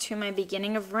almost to my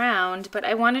beginning of round, but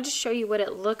I wanted to show you what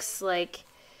it looks like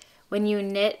when you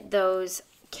knit those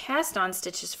cast on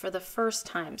stitches for the first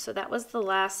time. So that was the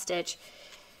last stitch.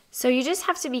 So you just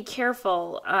have to be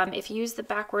careful. If you use the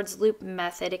backwards loop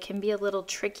method, it can be a little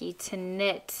tricky to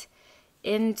knit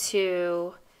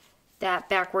into that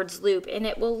backwards loop, and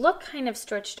it will look kind of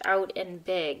stretched out and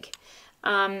big.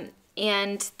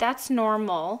 And that's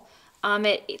normal.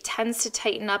 It tends to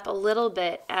tighten up a little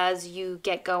bit as you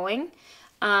get going,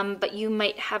 but you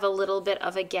might have a little bit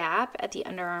of a gap at the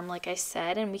underarm, like I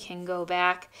said, and we can go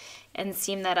back and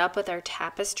seam that up with our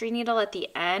tapestry needle at the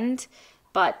end.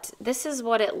 But this is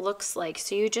what it looks like.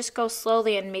 So you just go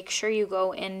slowly and make sure you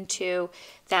go into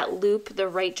that loop the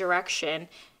right direction,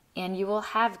 and you will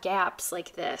have gaps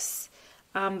like this.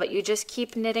 But you just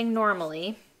keep knitting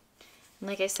normally. And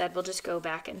like I said, we'll just go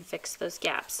back and fix those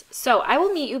gaps. So I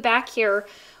will meet you back here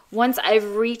once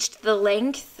I've reached the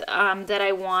length that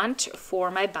I want for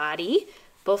my body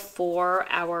before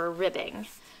our ribbing.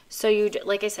 So you,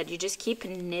 like I said, you just keep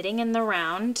knitting in the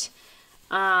round.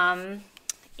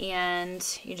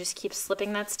 And you just keep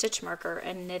slipping that stitch marker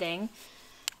and knitting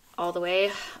all the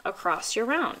way across your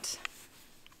round.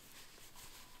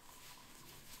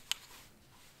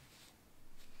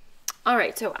 All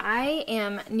right, so I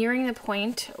am nearing the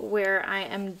point where I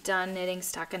am done knitting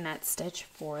stockinette stitch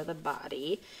for the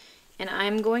body, and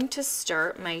I'm going to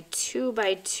start my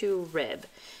 2x2 rib.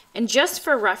 And just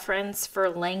for reference for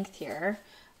length here,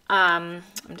 I'm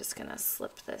just gonna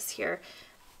slip this here.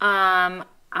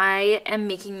 I am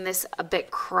making this a bit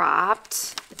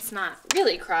cropped. It's not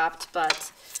really cropped,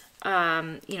 but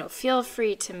you know, feel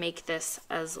free to make this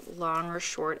as long or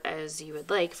short as you would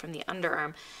like from the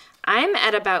underarm. I'm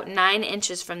at about 9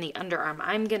 inches from the underarm.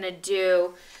 I'm gonna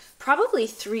do probably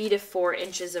 3 to 4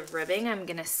 inches of ribbing. I'm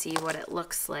gonna see what it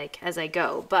looks like as I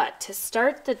go. But to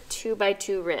start the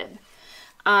 2x2 rib,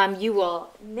 you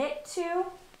will knit 2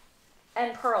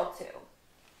 and purl 2.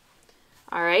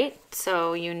 All right,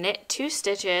 so you knit 2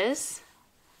 stitches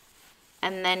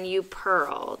and then you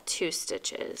purl 2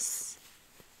 stitches.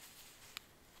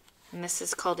 And this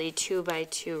is called a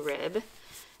 2x2 rib.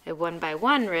 A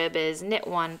 1x1 rib is knit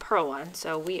 1, purl 1.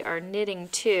 So we are knitting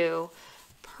 2,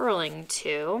 purling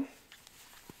 2.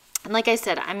 And like I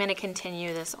said, I'm going to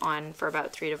continue this on for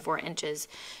about 3 to 4 inches.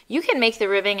 You can make the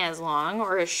ribbing as long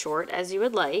or as short as you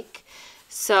would like.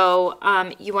 So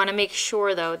you want to make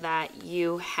sure, though, that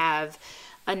you have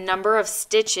a number of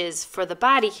stitches for the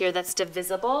body here that's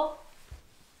divisible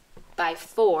by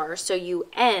 4. So you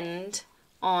end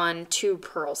on 2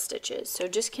 purl stitches. So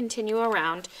just continue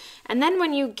around. And then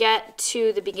when you get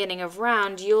to the beginning of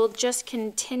round, you'll just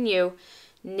continue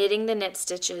knitting the knit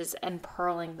stitches and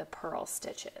purling the purl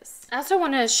stitches. I also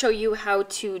want to show you how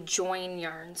to join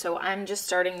yarn. So I'm just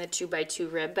starting the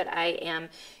 2x2 rib, but I am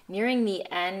nearing the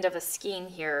end of a skein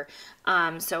here.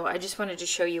 So I just wanted to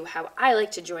show you how I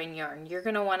like to join yarn. You're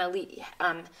going to want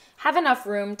to have enough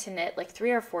room to knit like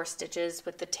 3 or 4 stitches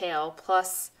with the tail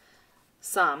plus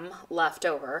some left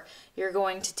over. You're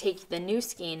going to take the new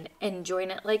skein and join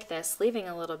it like this, leaving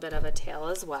a little bit of a tail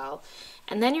as well.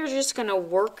 And then you're just going to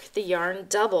work the yarn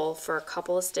double for a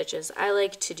couple of stitches. I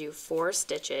like to do 4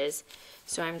 stitches.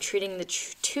 So I'm treating the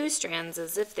 2 strands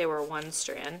as if they were 1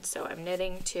 strand. So I'm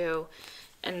knitting 2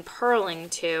 and purling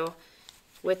 2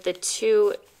 with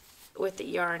the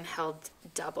yarn held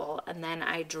double, and then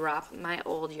I drop my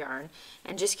old yarn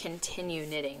and just continue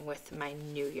knitting with my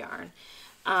new yarn.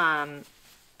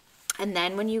 And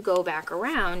then when you go back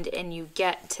around and you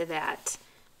get to that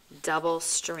double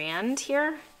strand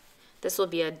here, this will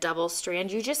be a double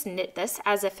strand. You just knit this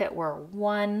as if it were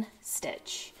 1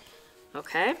 stitch,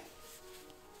 okay?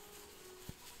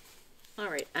 All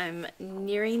right, I'm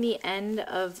nearing the end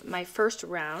of my first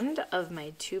round of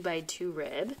my 2x2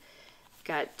 rib.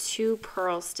 Got 2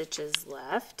 purl stitches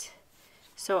left.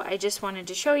 So I just wanted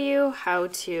to show you how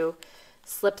to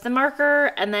slip the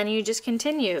marker, and then you just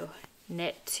continue.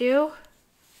 Knit 2,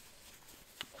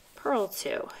 purl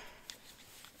 2.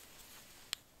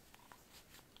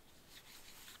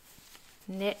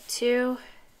 Knit 2,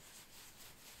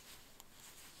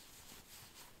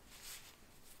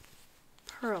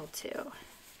 purl 2.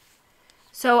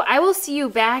 So I will see you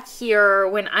back here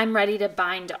when I'm ready to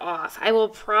bind off. I will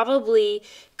probably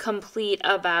complete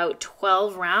about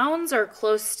 12 rounds or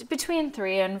close to between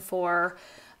 3 and 4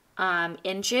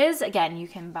 inches. Again, you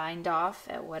can bind off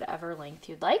at whatever length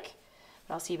you'd like,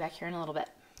 but I'll see you back here in a little bit.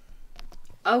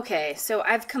 Okay, so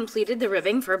I've completed the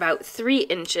ribbing for about 3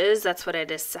 inches. That's what I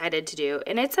decided to do.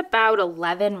 And it's about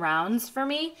 11 rounds for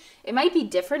me. It might be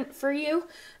different for you.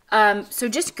 So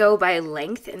just go by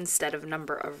length instead of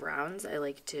number of rounds. I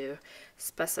like to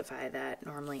specify that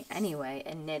normally anyway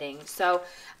in knitting. So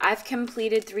I've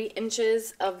completed 3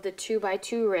 inches of the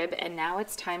 2x2 rib, and now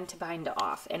it's time to bind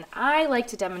off. And I like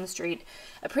to demonstrate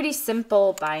a pretty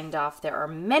simple bind off. There are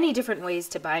many different ways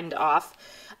to bind off.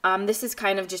 This is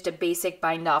kind of just a basic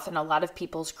bind off, and a lot of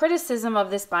people's criticism of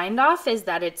this bind off is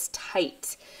that it's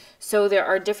tight. So there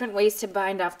are different ways to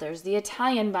bind off. There's the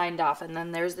Italian bind off, and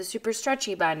then there's the super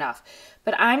stretchy bind off.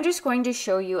 But I'm just going to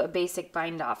show you a basic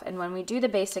bind off. And when we do the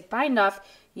basic bind off,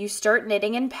 you start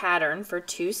knitting in pattern for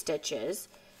 2 stitches.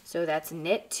 So that's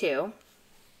knit 2.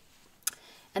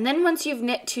 And then once you've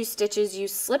knit 2 stitches, you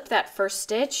slip that first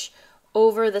stitch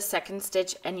over the second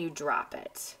stitch and you drop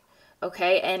it.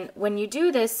 Okay, and when you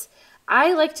do this,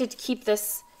 I like to keep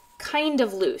this kind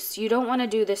of loose. You don't want to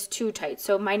do this too tight.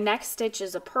 So my next stitch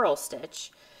is a purl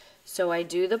stitch. So I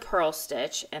do the purl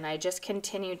stitch and I just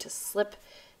continue to slip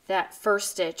that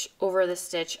first stitch over the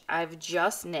stitch I've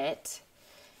just knit,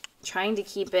 trying to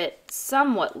keep it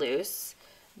somewhat loose.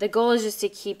 The goal is just to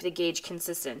keep the gauge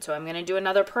consistent. So I'm going to do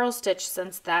another purl stitch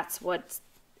since that's what's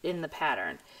in the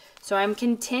pattern. So I'm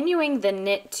continuing the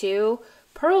knit 2,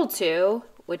 purl 2,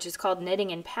 which is called knitting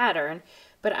in pattern,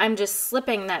 but I'm just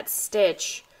slipping that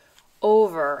stitch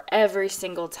over every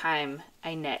single time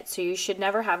I knit. So you should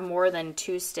never have more than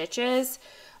 2 stitches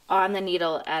on the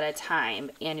needle at a time,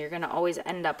 and you're going to always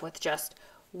end up with just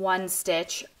 1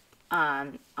 stitch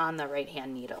on the right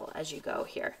hand needle as you go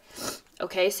here.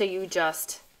 Okay, so you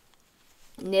just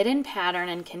knit in pattern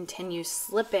and continue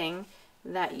slipping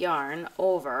that yarn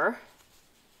over.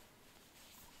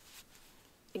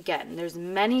 Again, there's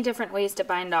many different ways to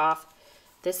bind off.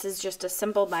 This is just a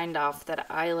simple bind off that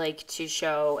I like to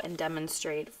show and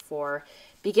demonstrate for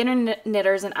beginner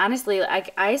knitters. And honestly,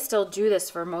 I still do this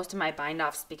for most of my bind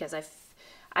offs because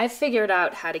I've figured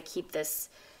out how to keep this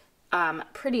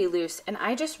pretty loose. And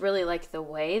I just really like the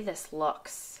way this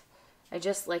looks. I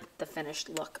just like the finished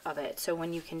look of it. So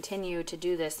when you continue to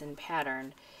do this in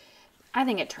pattern, I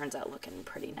think it turns out looking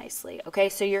pretty nicely. Okay,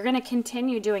 so you're going to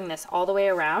continue doing this all the way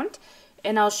around.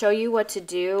 And I'll show you what to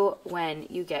do when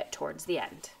you get towards the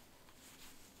end.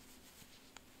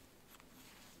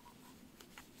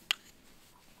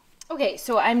 Okay,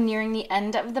 so I'm nearing the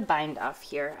end of the bind off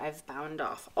here. I've bound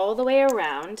off all the way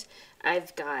around.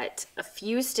 I've got a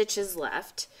few stitches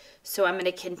left. So I'm going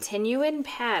to continue in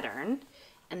pattern,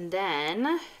 and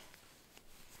then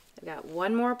I've got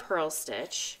 1 more purl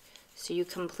stitch. So you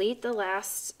complete the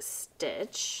last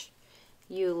stitch.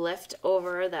 You lift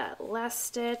over that last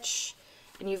stitch.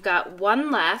 And you've got 1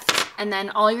 left, and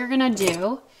then all you're gonna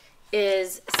do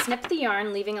is snip the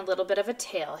yarn, leaving a little bit of a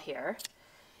tail here,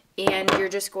 and you're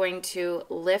just going to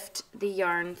lift the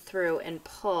yarn through and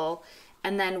pull,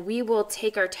 and then we will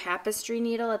take our tapestry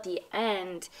needle at the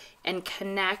end and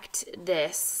connect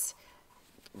this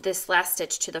last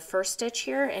stitch to the first stitch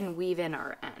here and weave in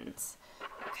our ends.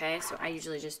 Okay, so I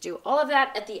usually just do all of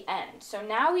that at the end. So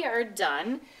now we are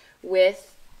done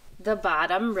with the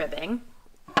bottom ribbing.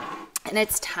 And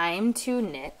it's time to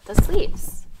knit the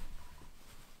sleeves.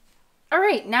 All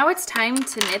right, now it's time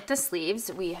to knit the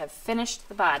sleeves. We have finished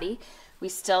the body. We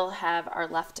still have our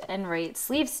left and right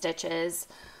sleeve stitches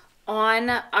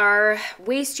on our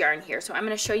waist yarn here. So I'm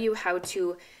going to show you how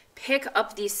to pick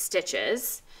up these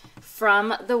stitches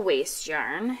from the waist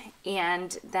yarn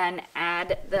and then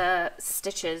add the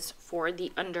stitches for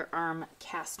the underarm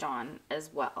cast on as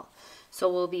well. So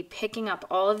we'll be picking up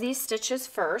all of these stitches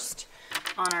first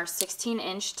on our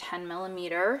 16-inch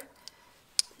 10mm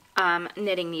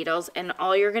knitting needles, and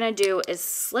all you're going to do is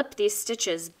slip these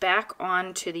stitches back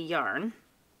onto the yarn,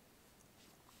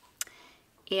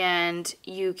 and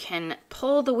you can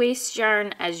pull the waist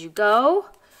yarn as you go,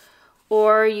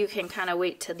 or you can kind of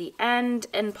wait till the end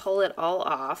and pull it all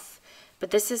off.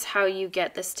 But this is how you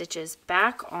get the stitches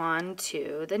back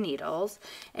onto the needles.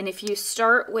 And if you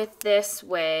start with this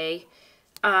way,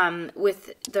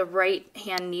 with the right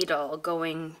hand needle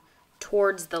going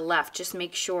towards the left, just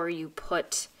make sure you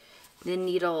put the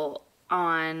needle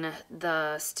on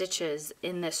the stitches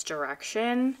in this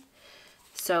direction.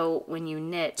 So when you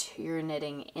knit, you're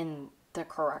knitting in the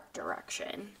correct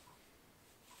direction.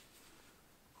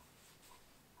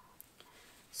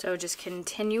 So just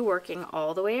continue working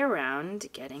all the way around,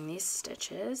 getting these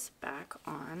stitches back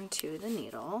onto the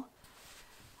needle.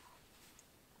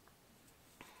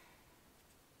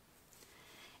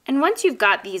 And once you've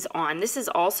got these on, this is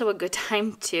also a good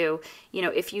time to, you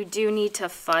know, if you do need to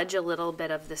fudge a little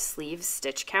bit of the sleeve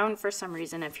stitch count for some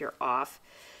reason, if you're off,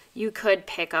 you could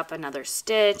pick up another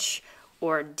stitch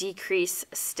or decrease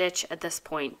a stitch at this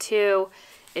point too,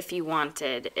 if you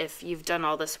wanted. If you've done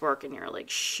all this work and you're like,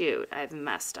 shoot, I've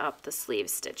messed up the sleeve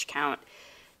stitch count,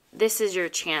 this is your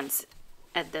chance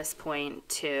at this point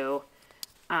to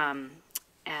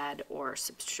add or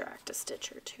subtract a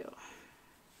stitch or two.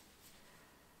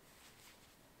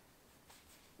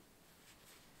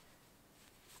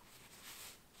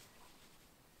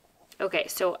 Okay,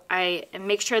 so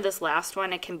make sure this last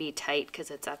one, it can be tight because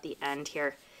it's at the end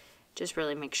here. Just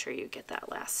really make sure you get that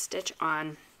last stitch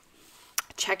on.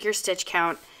 Check your stitch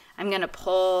count. I'm going to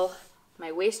pull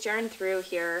my waste yarn through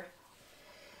here.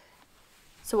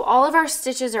 So all of our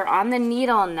stitches are on the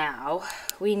needle now.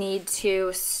 We need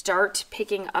to start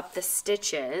picking up the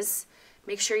stitches.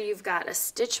 Make sure you've got a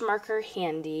stitch marker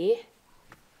handy.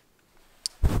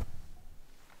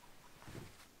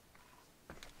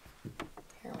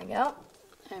 Here we go.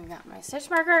 I've got my stitch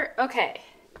marker. Okay.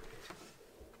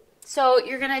 So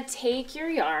you're going to take your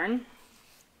yarn,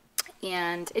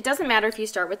 and it doesn't matter if you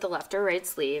start with the left or right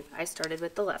sleeve. I started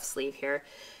with the left sleeve here.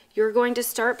 You're going to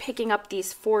start picking up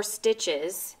these 4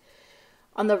 stitches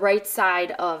on the right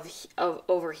side of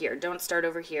over here. Don't start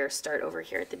over here. Start over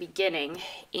here at the beginning.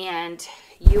 And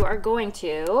you are going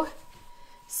to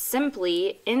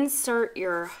simply insert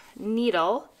your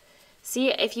needle. See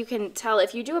if you can tell,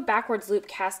 if you do a backwards loop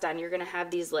cast on, you're going to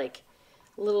have these like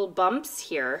little bumps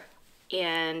here,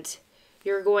 and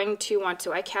you're going to want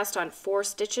to, I cast on 4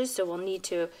 stitches, so we'll need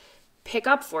to pick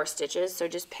up 4 stitches. So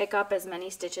just pick up as many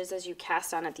stitches as you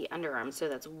cast on at the underarm. So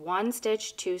that's 1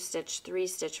 stitch, 2 stitch, 3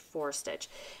 stitch, 4 stitch.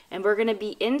 And we're going to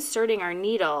be inserting our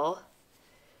needle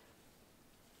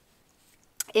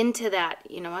into that,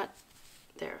 you know what?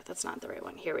 There, that's not the right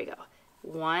one. Here we go.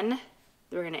 1,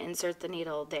 we're going to insert the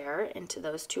needle there into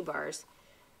those 2 bars.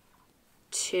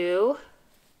 2,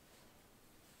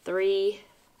 3,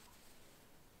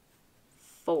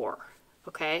 4.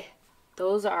 Okay?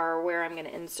 Those are where I'm going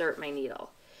to insert my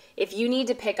needle. If you need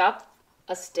to pick up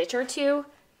a stitch or 2,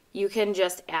 you can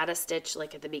just add a stitch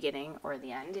like at the beginning or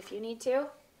the end if you need to.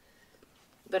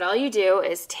 But all you do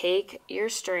is take your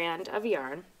strand of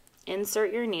yarn,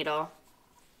 insert your needle,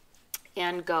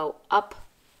 and go up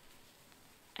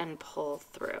and pull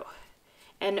through.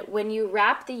 And when you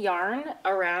wrap the yarn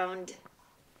around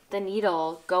the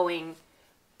needle going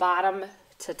bottom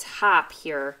to top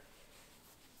here,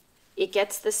 it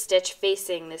gets the stitch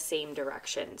facing the same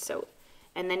direction. So,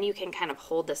 and then you can kind of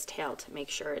hold this tail to make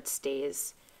sure it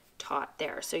stays taut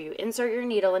there. So you insert your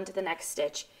needle into the next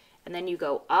stitch, and then you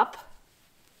go up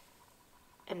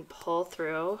and pull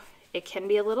through. It can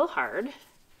be a little hard.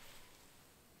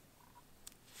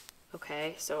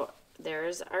 Okay, so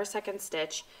there's our second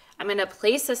stitch. I'm going to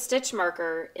place a stitch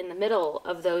marker in the middle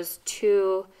of those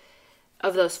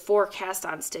 4 cast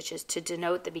on stitches to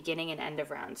denote the beginning and end of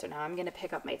round. So now I'm going to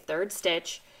pick up my 3rd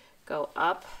stitch, go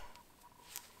up,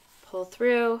 pull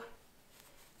through,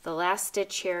 the last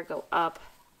stitch here, go up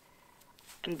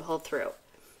and pull through.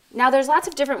 Now there's lots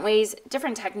of different ways,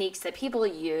 different techniques that people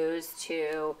use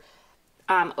to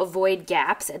avoid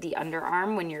gaps at the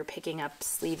underarm when you're picking up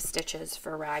sleeve stitches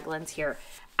for raglans here.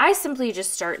 I simply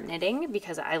just start knitting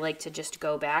because I like to just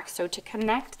go back. So to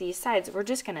connect these sides, we're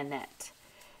just going to knit.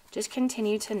 Just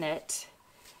continue to knit,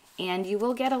 and you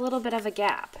will get a little bit of a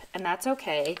gap, and that's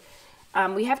okay.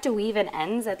 We have to weave in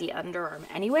ends at the underarm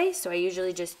anyway, so I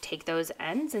usually just take those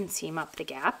ends and seam up the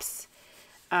gaps.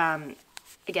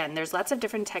 Again, there's lots of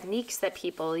different techniques that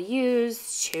people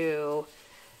use to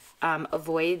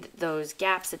avoid those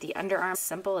gaps at the underarm as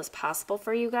simple as possible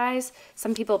for you guys.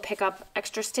 Some people pick up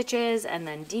extra stitches and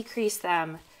then decrease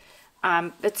them,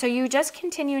 but so you just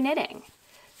continue knitting.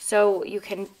 So you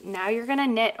can, now you're going to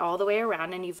knit all the way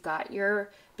around, and you've got your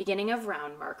beginning of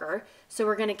round marker. So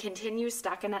we're going to continue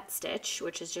stockinette stitch,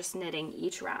 which is just knitting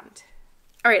each round.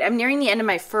 All right, I'm nearing the end of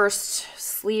my first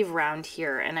sleeve round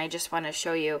here, and I just want to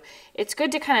show you, it's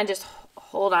good to kind of just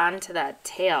hold on to that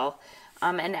tail.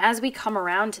 And as we come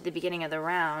around to the beginning of the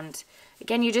round,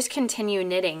 again, you just continue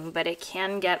knitting, but it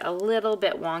can get a little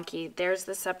bit wonky. There's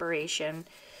the separation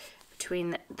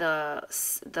between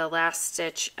the last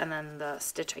stitch and then the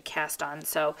stitch I cast on.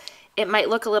 So it might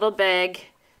look a little big,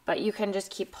 but you can just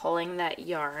keep pulling that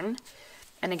yarn.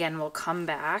 And again, we'll come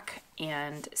back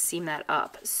and seam that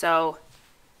up. So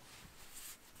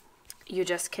you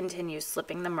just continue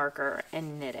slipping the marker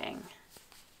and knitting.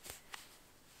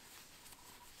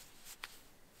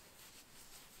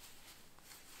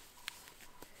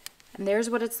 And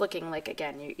there's what it's looking like.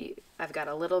 Again, I've got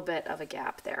a little bit of a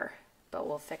gap there, but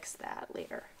we'll fix that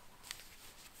later.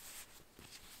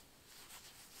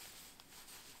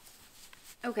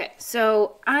 Okay,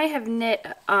 so I have knit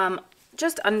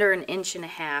just under 1.5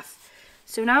 inches.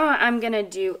 So now I'm gonna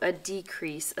do a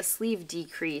decrease, a sleeve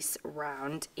decrease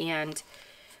round, and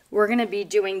we're gonna be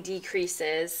doing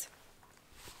decreases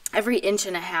every 1.5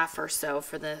 inches or so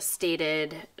for the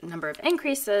stated number of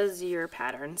increases your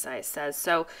pattern size says.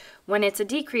 So when it's a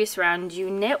decrease round, you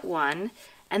knit 1,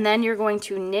 and then you're going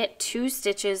to knit 2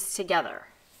 stitches together.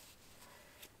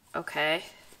 Okay?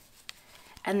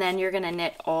 And then you're going to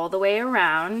knit all the way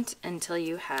around until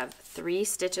you have 3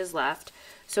 stitches left.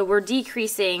 So we're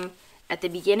decreasing at the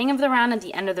beginning of the round, at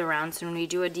the end of the round. So when we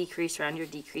do a decrease round, you're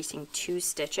decreasing 2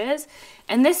 stitches.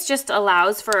 And this just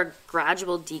allows for a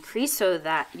gradual decrease so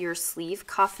that your sleeve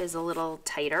cuff is a little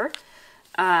tighter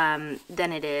than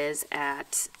it is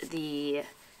at the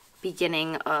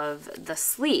beginning of the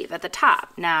sleeve at the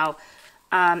top. Now,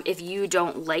 if you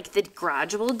don't like the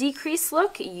gradual decrease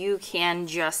look, you can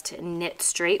just knit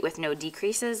straight with no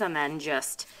decreases and then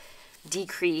just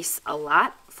decrease a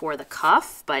lot for the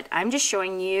cuff. But I'm just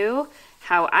showing you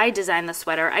how I design the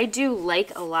sweater. I do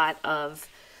like a lot of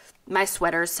my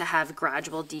sweaters to have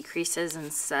gradual decreases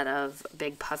instead of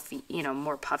big puffy, you know,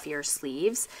 more puffier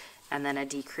sleeves and then a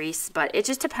decrease. But it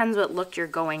just depends what look you're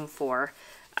going for.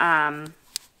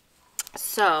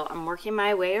 So I'm working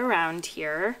my way around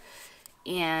here.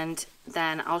 And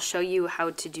then I'll show you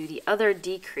how to do the other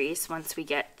decrease once we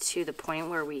get to the point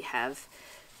where we have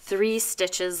 3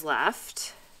 stitches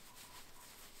left.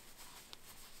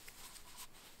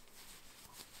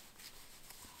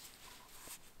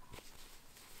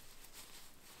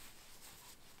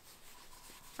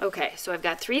 Okay, so I've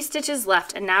got 3 stitches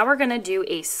left, and now we're going to do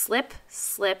a slip,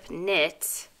 slip,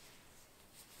 knit,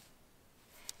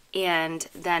 and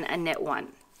then a knit 1.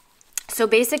 So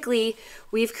basically,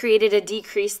 we've created a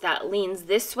decrease that leans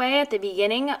this way at the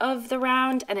beginning of the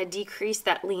round and a decrease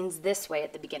that leans this way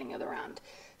at the beginning of the round.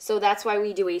 So that's why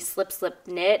we do a slip, slip,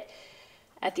 knit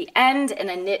at the end and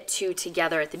a knit 2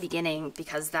 together at the beginning,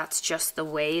 because that's just the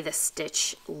way the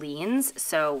stitch leans.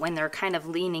 So when they're kind of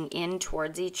leaning in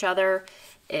towards each other,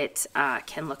 it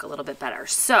can look a little bit better.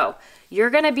 So you're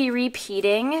going to be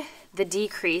repeating the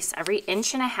decrease every 1.5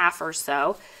 inches or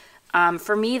so.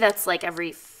 For me, that's like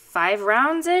every 5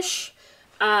 rounds-ish,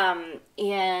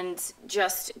 and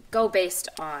just go based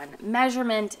on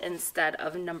measurement instead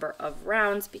of number of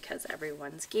rounds because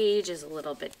everyone's gauge is a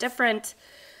little bit different.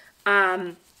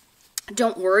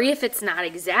 Don't worry if it's not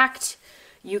exact.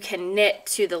 You can knit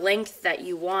to the length that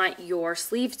you want your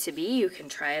sleeve to be. You can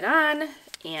try it on,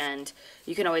 and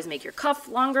you can always make your cuff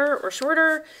longer or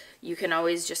shorter. You can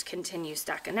always just continue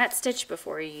stockinette stitch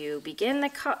before you begin the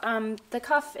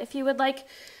cuff if you would like.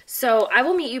 So I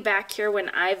will meet you back here when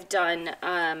I've done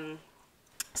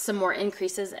some more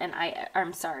increases and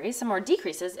some more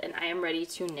decreases, and I am ready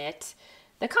to knit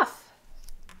the cuff.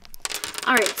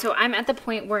 All right, so I'm at the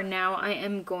point where now I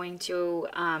am going to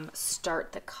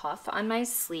start the cuff on my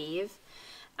sleeve.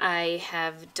 I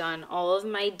have done all of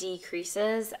my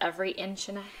decreases every 1.5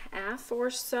 inches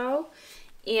or so,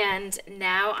 and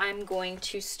now I'm going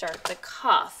to start the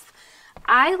cuff.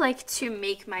 I like to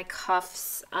make my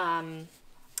cuffs a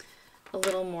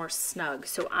little more snug,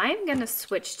 so I'm going to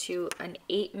switch to an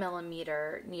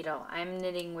 8mm needle. I'm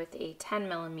knitting with a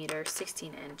 10mm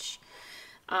 16-inch.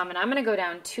 And I'm going to go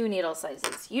down 2 needle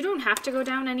sizes. You don't have to go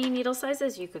down any needle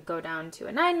sizes. You could go down to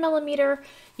a 9mm.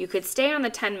 You could stay on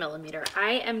the 10mm.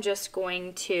 I am just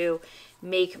going to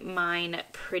make mine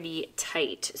pretty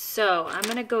tight. So I'm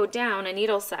going to go down a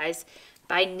needle size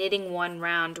by knitting 1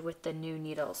 round with the new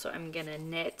needle. So I'm going to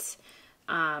knit,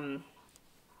 and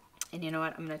you know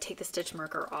what? I'm going to take the stitch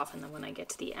marker off, and then when I get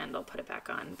to the end, I'll put it back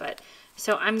on. But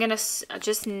so I'm going to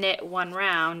just knit 1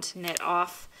 round, knit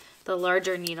off the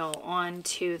larger needle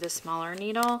onto the smaller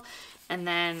needle, and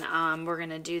then we're going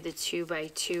to do the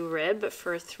 2x2 rib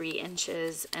for 3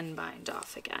 inches and bind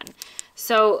off again.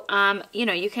 So you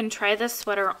know, you can try this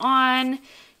sweater on.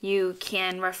 You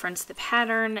can reference the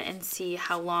pattern and see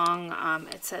how long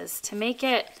it says to make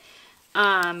it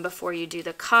before you do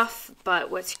the cuff. But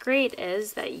what's great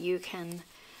is that you can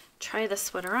try the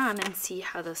sweater on and see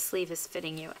how the sleeve is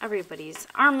fitting you. Everybody's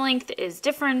arm length is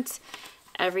different.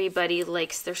 Everybody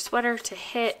likes their sweater to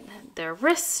hit their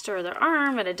wrist or their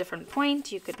arm at a different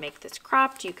point. You could make this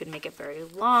cropped, you could make it very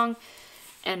long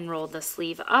and roll the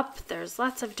sleeve up. There's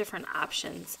lots of different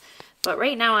options. But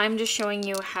right now I'm just showing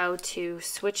you how to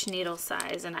switch needle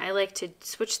size, and I like to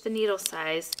switch the needle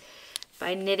size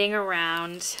by knitting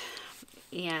around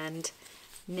and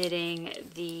knitting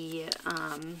the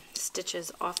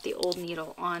stitches off the old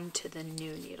needle onto the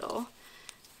new needle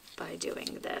by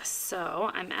doing this.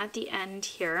 So I'm at the end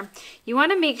here. You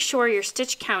want to make sure your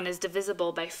stitch count is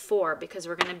divisible by 4 because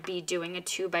we're going to be doing a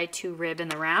 2x2 rib in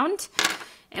the round.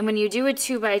 And when you do a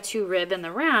 2x2 rib in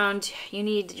the round, you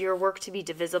need your work to be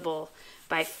divisible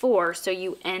by 4, so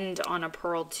you end on a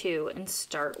purl 2 and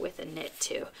start with a knit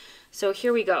 2. So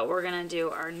here we go. We're going to do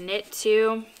our knit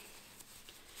 2,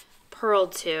 purl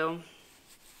 2,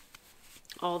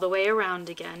 all the way around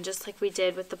again, just like we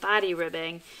did with the body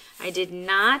ribbing. I did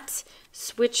not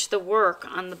switch the work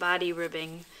on the body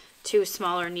ribbing to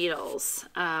smaller needles.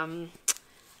 I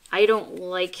didn't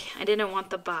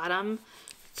want the bottom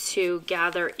to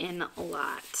gather in a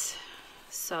lot.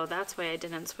 So that's why I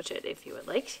didn't switch it. If you would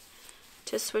like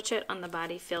to switch it on the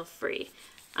body, feel free.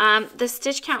 The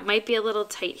stitch count might be a little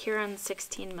tight here on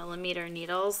 16mm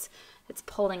needles. It's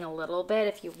pulling a little bit.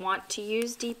 If you want to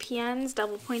use DPNs,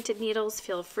 double pointed needles,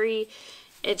 feel free.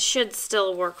 It should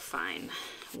still work fine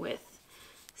with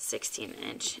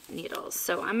 16-inch needles.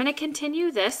 So I'm going to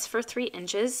continue this for 3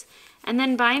 inches and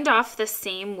then bind off the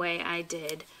same way I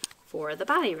did for the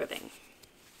body ribbing.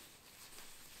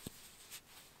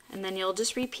 And then you'll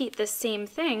just repeat the same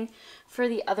thing for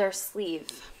the other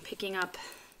sleeve, picking up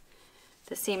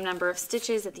the same number of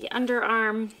stitches at the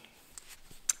underarm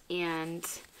and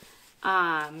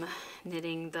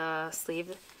knitting the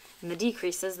sleeve and the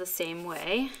decreases the same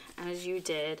way as you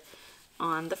did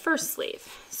on the first sleeve.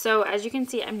 So as you can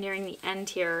see, I'm nearing the end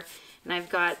here, and I've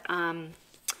got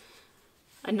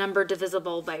a number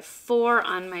divisible by 4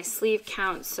 on my sleeve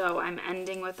count, so I'm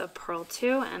ending with a purl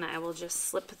 2, and I will just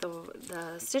slip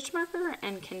the stitch marker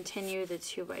and continue the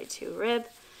 2x2 rib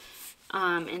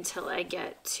until I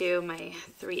get to my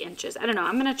 3 inches. I don't know,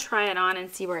 I'm going to try it on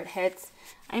and see where it hits.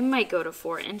 I might go to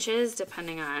 4 inches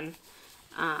depending on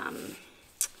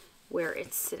where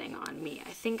it's sitting on me.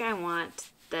 I think I want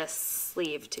this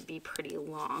sleeve to be pretty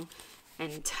long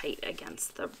and tight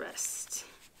against the wrist.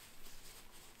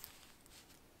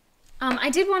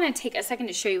 I did want to take a second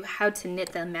to show you how to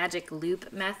knit the magic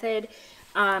loop method.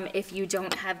 If you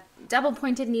don't have double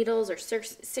pointed needles or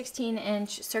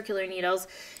 16-inch circular needles,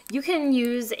 you can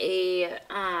use a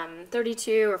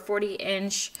 32 or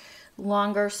 40-inch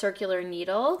longer circular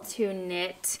needle to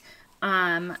knit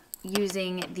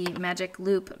using the magic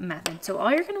loop method. So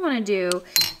all you're going to want to do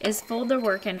is fold the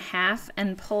work in half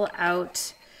and pull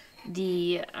out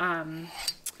the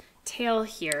tail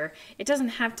here. It doesn't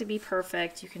have to be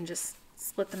perfect. You can just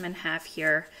split them in half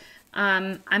here.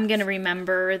 I'm going to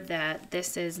remember that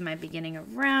this is my beginning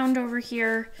of round over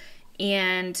here,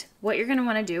 and what you're going to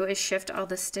want to do is shift all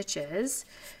the stitches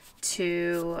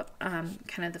to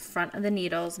kind of the front of the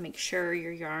needles. Make sure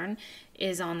your yarn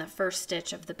is on the first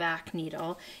stitch of the back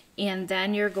needle, and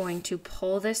then you're going to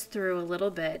pull this through a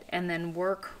little bit and then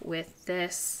work with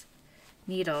this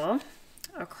needle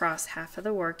across half of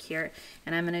the work here.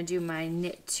 And I'm going to do my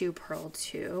knit 2 purl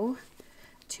 2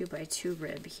 2x2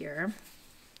 rib here.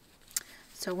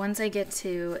 So once I get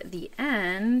to the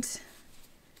end,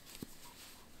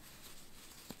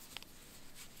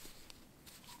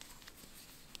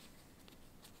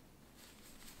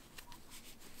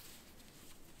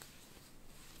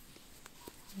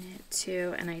 knit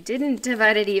 2, and I didn't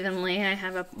divide it evenly. I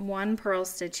have 1 purl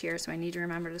stitch here, so I need to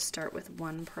remember to start with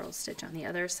 1 purl stitch on the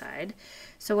other side.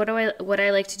 So what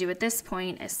I like to do at this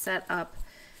point is set up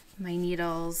my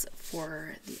needles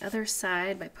for the other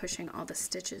side by pushing all the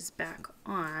stitches back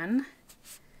on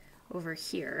over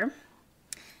here,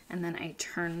 and then I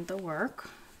turn the work,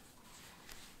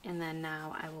 and then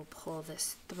now I will pull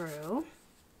this through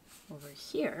over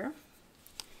here,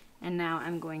 and now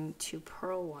I'm going to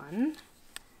purl 1.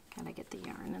 Gotta get the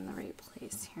yarn in the right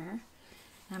place here.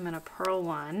 I'm going to purl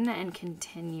 1 and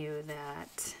continue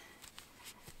that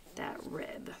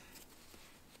rib.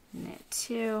 Knit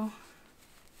 2,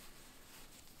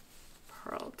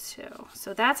 purl 2.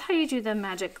 So that's how you do the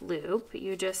magic loop.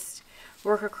 You just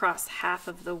work across half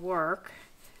of the work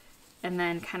and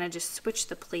then kind of just switch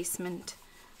the placement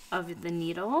of the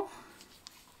needle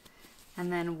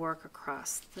and then work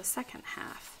across the second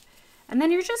half. And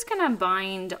then you're just going to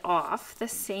bind off the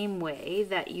same way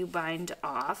that you bind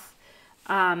off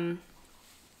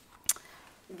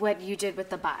what you did with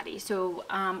the body. So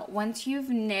once you've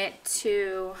knit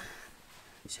to,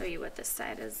 show you what this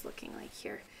side is looking like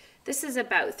here. This is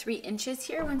about 3 inches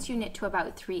here. Once you knit to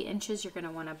about 3 inches, you're going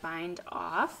to want to bind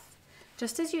off,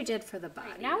 just as you did for the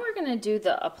body. Now we're going to do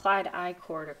the applied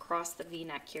I-cord across the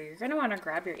V-neck here. You're going to want to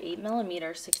grab your 8mm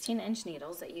 16-inch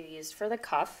needles that you used for the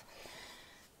cuff.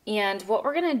 And what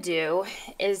we're going to do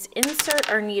is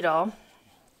insert our needle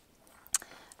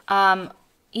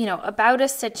you know, about a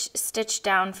stitch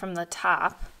down from the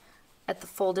top at the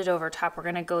folded over top. We're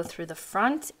going to go through the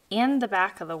front and the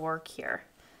back of the work here.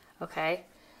 Okay.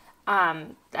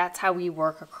 That's how we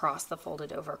work across the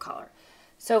folded over collar.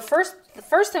 So the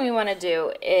first thing we want to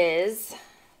do is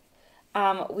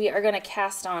we are going to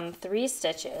cast on 3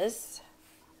 stitches.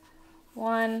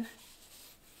 1,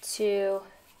 2,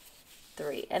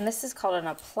 3. And this is called an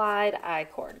applied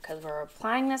I-cord because we're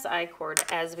applying this I-cord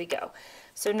as we go.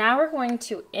 So now we're going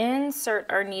to insert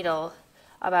our needle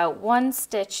about 1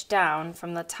 stitch down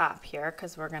from the top here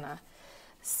because we're going to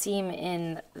seam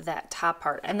in that top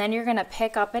part, and then you're going to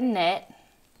pick up and knit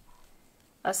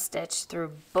a stitch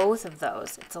through both of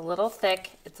those. It's a little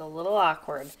thick, it's a little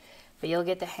awkward, but you'll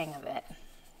get the hang of it.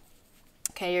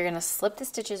 Okay, you're going to slip the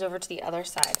stitches over to the other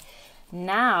side.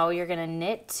 Now you're going to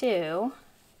knit 2,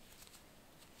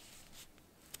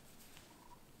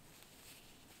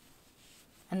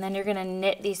 and then you're going to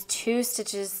knit these 2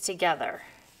 stitches together.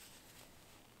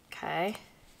 Okay.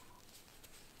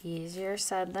 Easier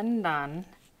said than done,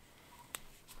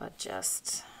 but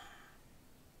just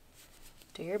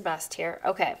do your best here.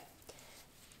 Okay,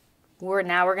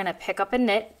 now we're going to pick up and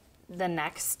knit the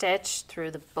next stitch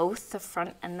through both the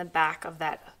front and the back of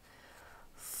that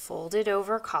folded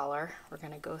over collar. We're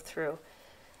going to go through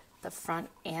the front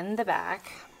and the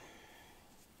back.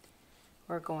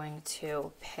 We're going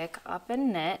to pick up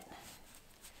and knit,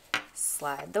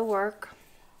 slide the work.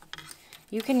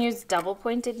 You can use double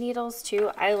pointed needles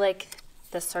too. I like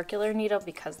the circular needle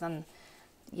because then,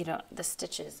 you know, the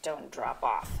stitches don't drop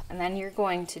off. And then you're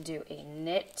going to do a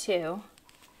knit 2,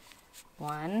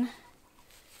 1,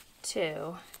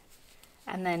 2,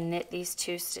 and then knit these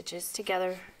 2 stitches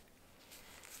together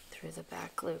through the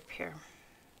back loop here.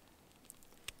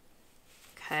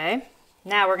 Okay,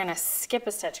 now we're going to skip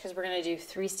a stitch because we're going to do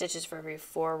 3 stitches for every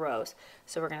 4 rows.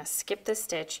 So we're going to skip the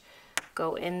stitch,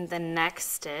 go in the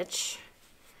next stitch,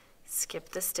 skip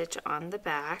the stitch on the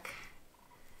back,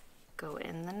 go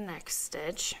in the next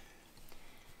stitch,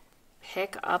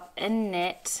 pick up and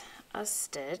knit a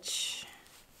stitch,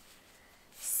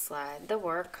 slide the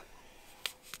work,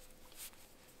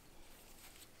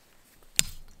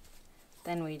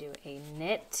 then we do a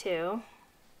knit 2,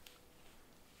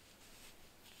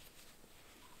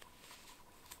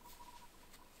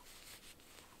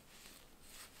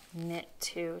 knit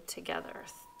 2 together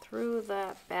through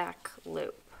the back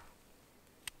loop.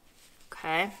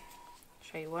 Okay,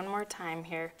 show you one more time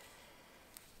here.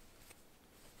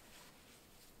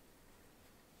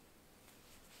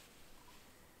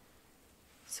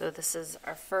 So this is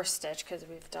our first stitch because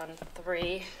we've done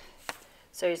 3.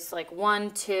 So it's like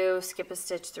 1, 2, skip a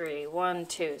stitch 3, 1,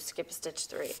 2, skip a stitch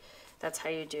 3. That's how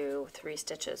you do 3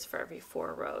 stitches for every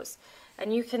 4 rows.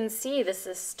 And you can see this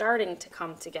is starting to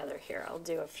come together here. I'll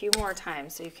do a few more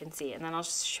times so you can see, and then I'll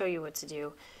just show you what to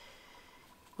do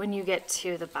when you get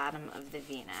to the bottom of the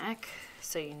V-neck.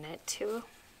 So you knit 2,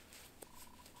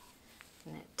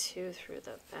 knit 2 through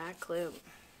the back loop,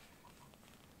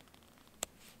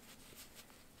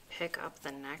 pick up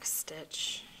the next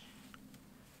stitch,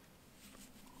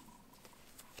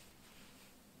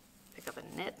 pick up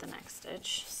and knit the next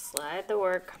stitch, slide the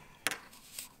work,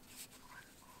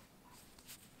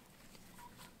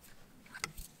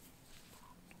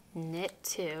 knit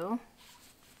 2,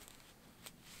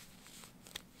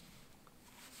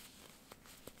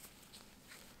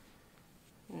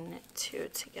 knit 2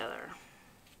 together.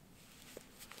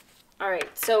 All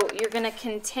right, so you're going to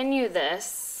continue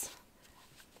this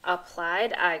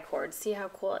applied I-cord. See how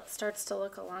cool it starts to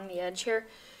look along the edge here?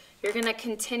 You're going to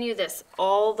continue this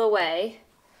all the way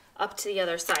up to the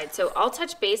other side. So I'll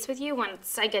touch base with you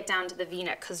once I get down to the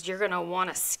V-neck because you're going to want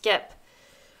to skip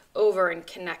over and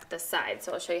connect the side.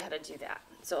 So I'll show you how to do that.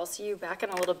 So I'll see you back in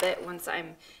a little bit once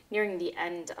I'm nearing the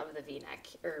end of the V-neck,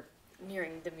 or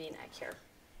nearing the V-neck here.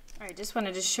 All right, just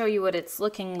wanted to show you what it's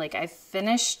looking like. I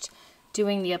finished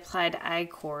doing the applied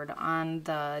I-cord on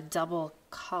the double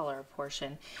collar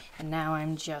portion, and now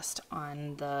I'm just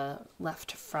on the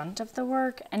left front of the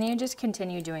work, and you just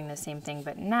continue doing the same thing,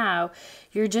 but now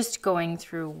you're just going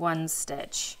through 1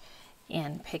 stitch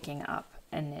and picking up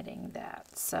and knitting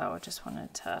that. So just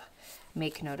wanted to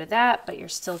make note of that, but you're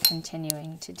still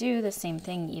continuing to do the same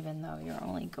thing even though you're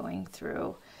only going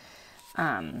through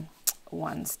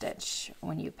 1 stitch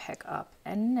when you pick up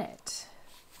and knit.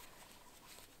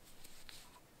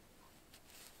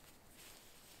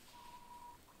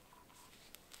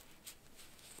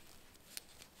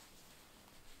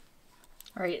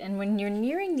 All right, and when you're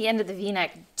nearing the end of the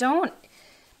V-neck, don't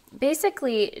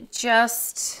basically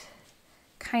just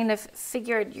kind of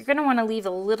figure, you're going to want to leave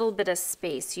a little bit of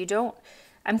space. You don't,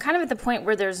 I'm kind of at the point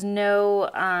where there's no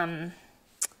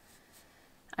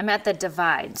I'm at the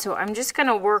divide, so I'm just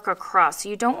gonna work across. So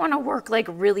you don't wanna work like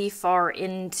really far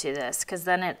into this because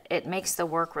then it makes the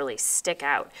work really stick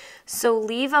out. So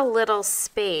leave a little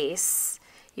space.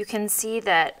 You can see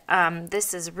that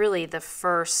this is really the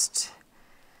first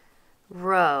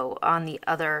row on the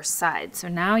other side. So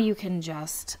now you can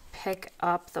just pick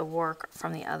up the work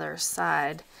from the other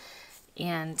side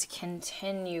and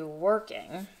continue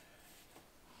working.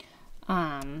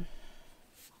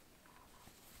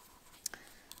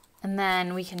 And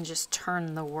then we can just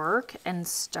turn the work and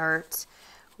start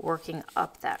working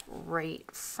up that right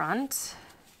front.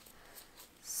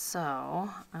 So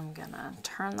I'm gonna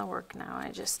turn the work now. I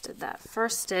just did that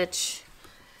first stitch.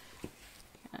 I'm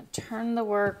gonna turn the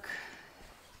work,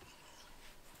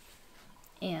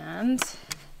 and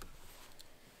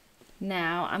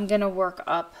now I'm gonna work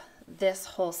up this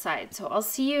whole side. So I'll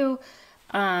see you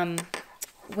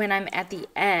when I'm at the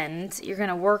end. You're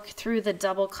gonna work through the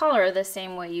double color the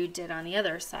same way you did on the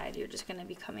other side. You're just gonna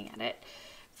be coming at it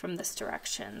from this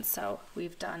direction. So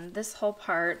we've done this whole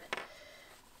part.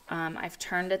 I've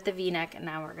turned at the V-neck, and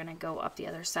now we're gonna go up the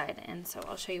other side. And so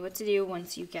I'll show you what to do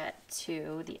once you get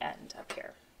to the end up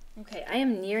here. Okay, I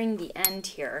am nearing the end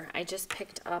here. I just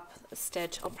picked up a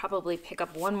stitch. I'll probably pick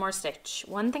up one more stitch.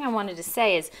 One thing I wanted to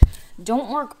say is don't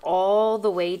work all the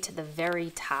way to the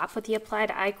very top with the applied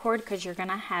I-cord, because you're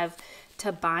gonna have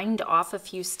to bind off a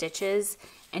few stitches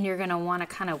and you're gonna wanna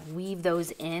kind of weave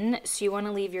those in. So you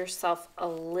wanna leave yourself a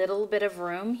little bit of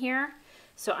room here.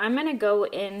 So I'm gonna go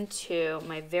into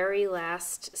my very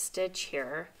last stitch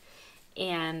here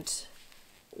and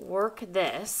work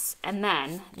this, and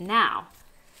then now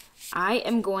I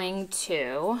am going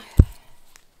to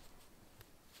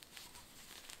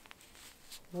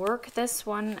work this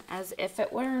one as if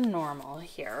it were normal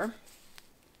here.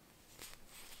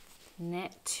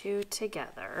 Knit two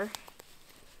together.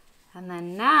 And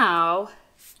then now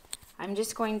I'm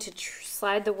just going to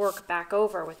slide the work back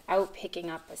over without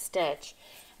picking up a stitch.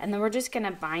 And then we're just going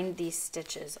to bind these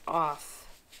stitches off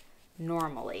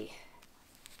normally.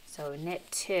 So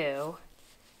knit two,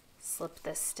 slip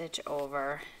this stitch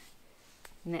over,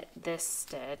 knit this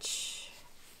stitch,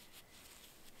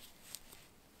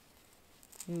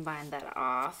 and bind that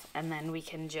off, and then we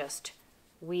can just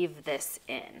weave this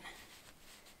in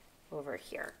over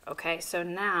here. Okay, so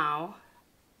now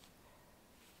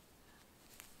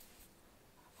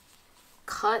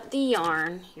cut the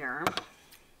yarn here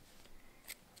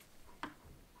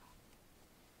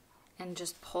and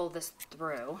just pull this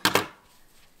through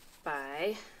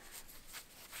by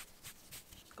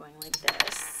going like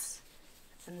this.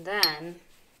 And then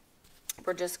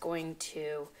we're just going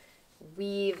to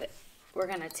weave, we're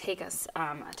going to take us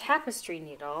a tapestry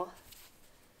needle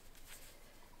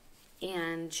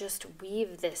and just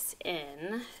weave this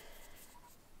in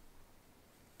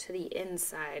to the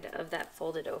inside of that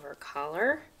folded over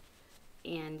collar,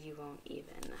 and you won't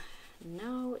even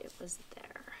know it was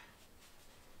there.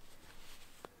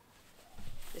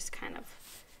 Just kind of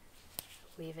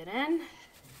weave it in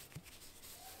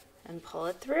and pull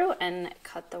it through and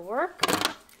cut the work,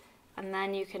 and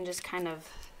then you can just kind of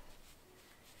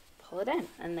pull it in,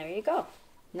 and there you go.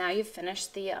 Now you've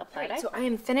finished the applied. So I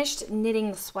am finished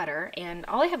knitting the sweater, and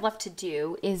all I have left to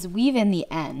do is weave in the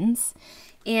ends,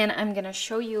 and I'm gonna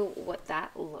show you what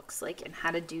that looks like and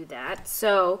how to do that.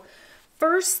 So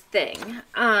first thing,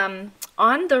 on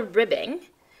the ribbing,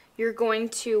 you're going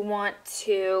to want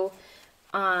to,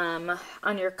 on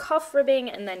your cuff ribbing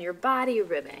and then your body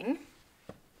ribbing,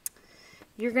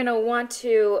 you're gonna want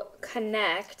to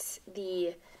connect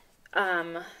the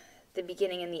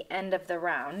beginning and the end of the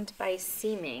round by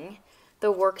seaming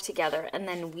the work together and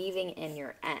then weaving in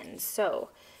your ends. So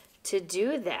to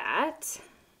do that,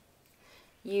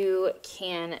 you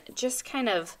can just kind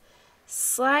of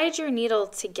slide your needle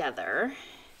together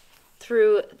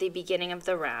through the beginning of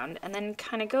the round and then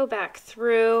kind of go back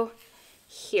through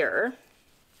here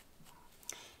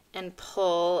and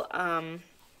pull,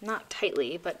 not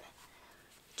tightly, but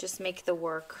just make the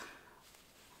work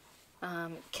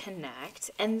connect.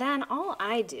 And then all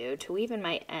I do to weave in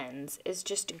my ends is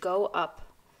just go up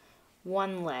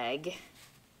one leg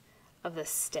of the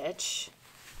stitch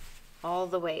all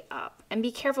the way up. And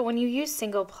be careful when you use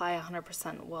single ply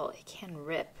 100% wool, it can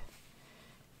rip.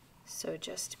 So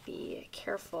just be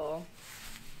careful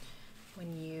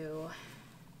when you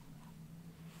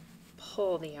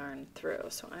pull the yarn through.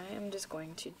 So I am just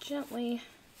going to gently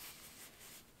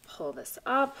pull this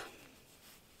up,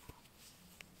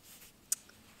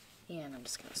 and I'm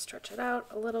just going to stretch it out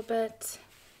a little bit.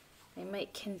 I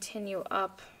might continue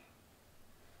up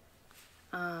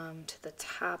to the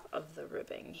top of the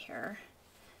ribbing here.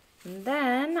 And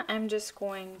then I'm just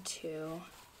going to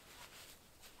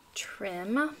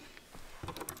trim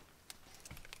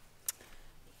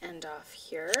end off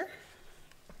here.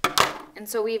 And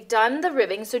so we've done the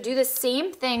ribbing. So do the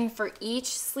same thing for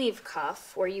each sleeve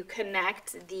cuff where you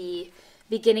connect the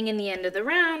beginning and the end of the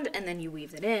round and then you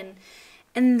weave it in.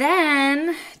 And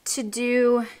then to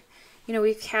do, you know,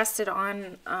 we casted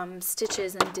on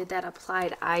stitches and did that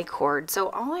applied I-cord. So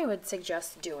all I would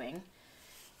suggest doing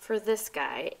for this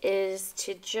guy is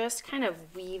to just kind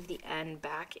of weave the end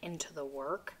back into the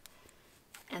work.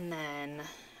 And then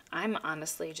I'm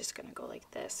honestly just gonna go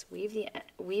like this. Weave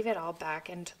it all back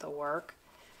into the work.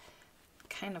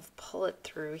 Kind of pull it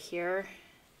through here.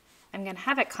 I'm gonna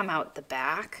have it come out the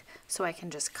back so I can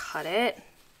just cut it.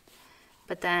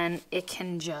 But then it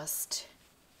can just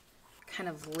kind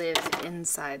of live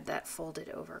inside that folded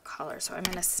over collar. So I'm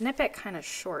gonna snip it kind of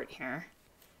short here.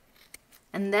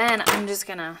 And then I'm just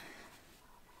gonna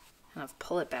kind of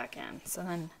pull it back in. So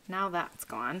then now that's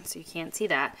gone, so you can't see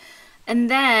that.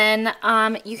 And then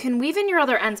you can weave in your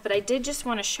other ends, but I did just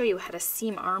want to show you how to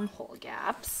seam armhole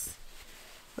gaps,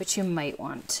 which you might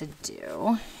want to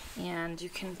do. And you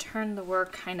can turn the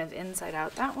work kind of inside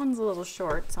out. That one's a little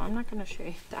short, so I'm not going to show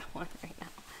you that one right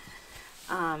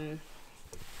now.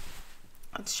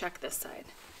 Let's check this side.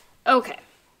 Okay,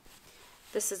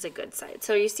 this is a good side.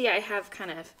 So you see I have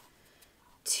kind of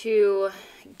two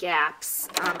gaps.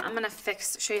 I'm going to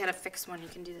show you how to fix one. You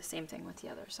can do the same thing with the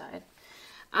other side.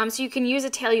 So you can use a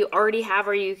tail you already have,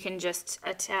 or you can just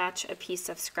attach a piece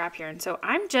of scrap yarn. So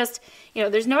I'm just, you know,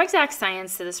 there's no exact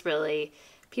science to this really.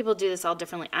 People do this all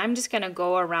differently. I'm just going to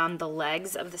go around the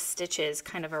legs of the stitches,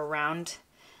 kind of around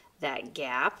that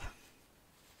gap.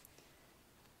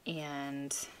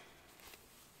 And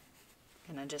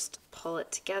I'm going to just pull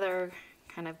it together,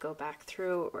 kind of go back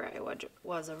through where I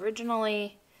was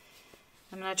originally.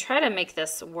 I'm going to try to make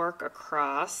this work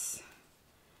across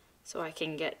so I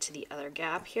can get to the other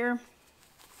gap here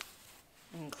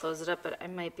and close it up, but I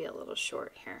might be a little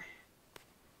short here.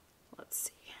 Let's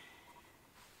see.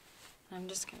 I'm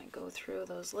just going to go through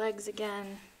those legs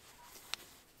again,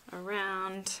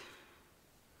 around,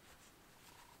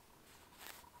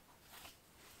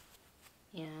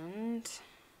 and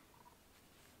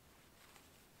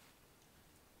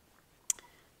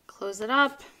close it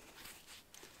up.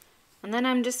 And then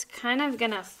I'm just kind of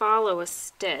going to follow a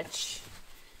stitch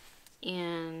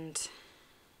and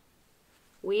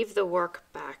weave the work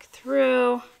back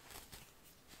through.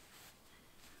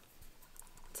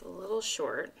 It's a little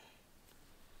short,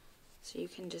 so you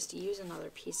can just use another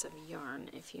piece of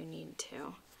yarn if you need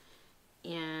to.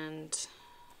 And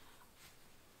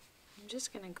I'm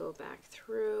just going to go back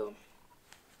through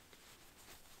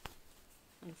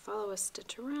and follow a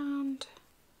stitch around.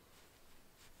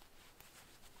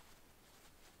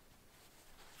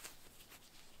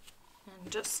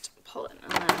 And just pull it,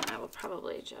 and then I will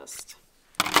probably just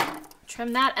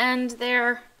trim that end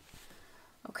there.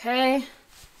 Okay,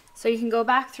 so you can go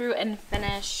back through and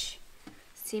finish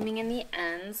seaming in the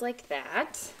ends like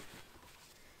that,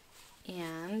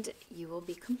 and you will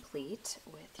be complete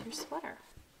with your sweater.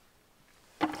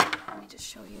 Let me just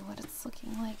show you what it's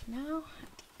looking like now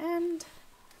at the end.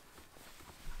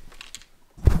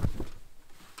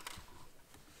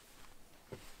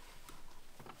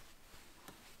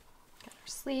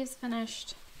 Sleeves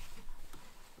finished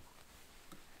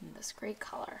in this great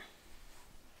color.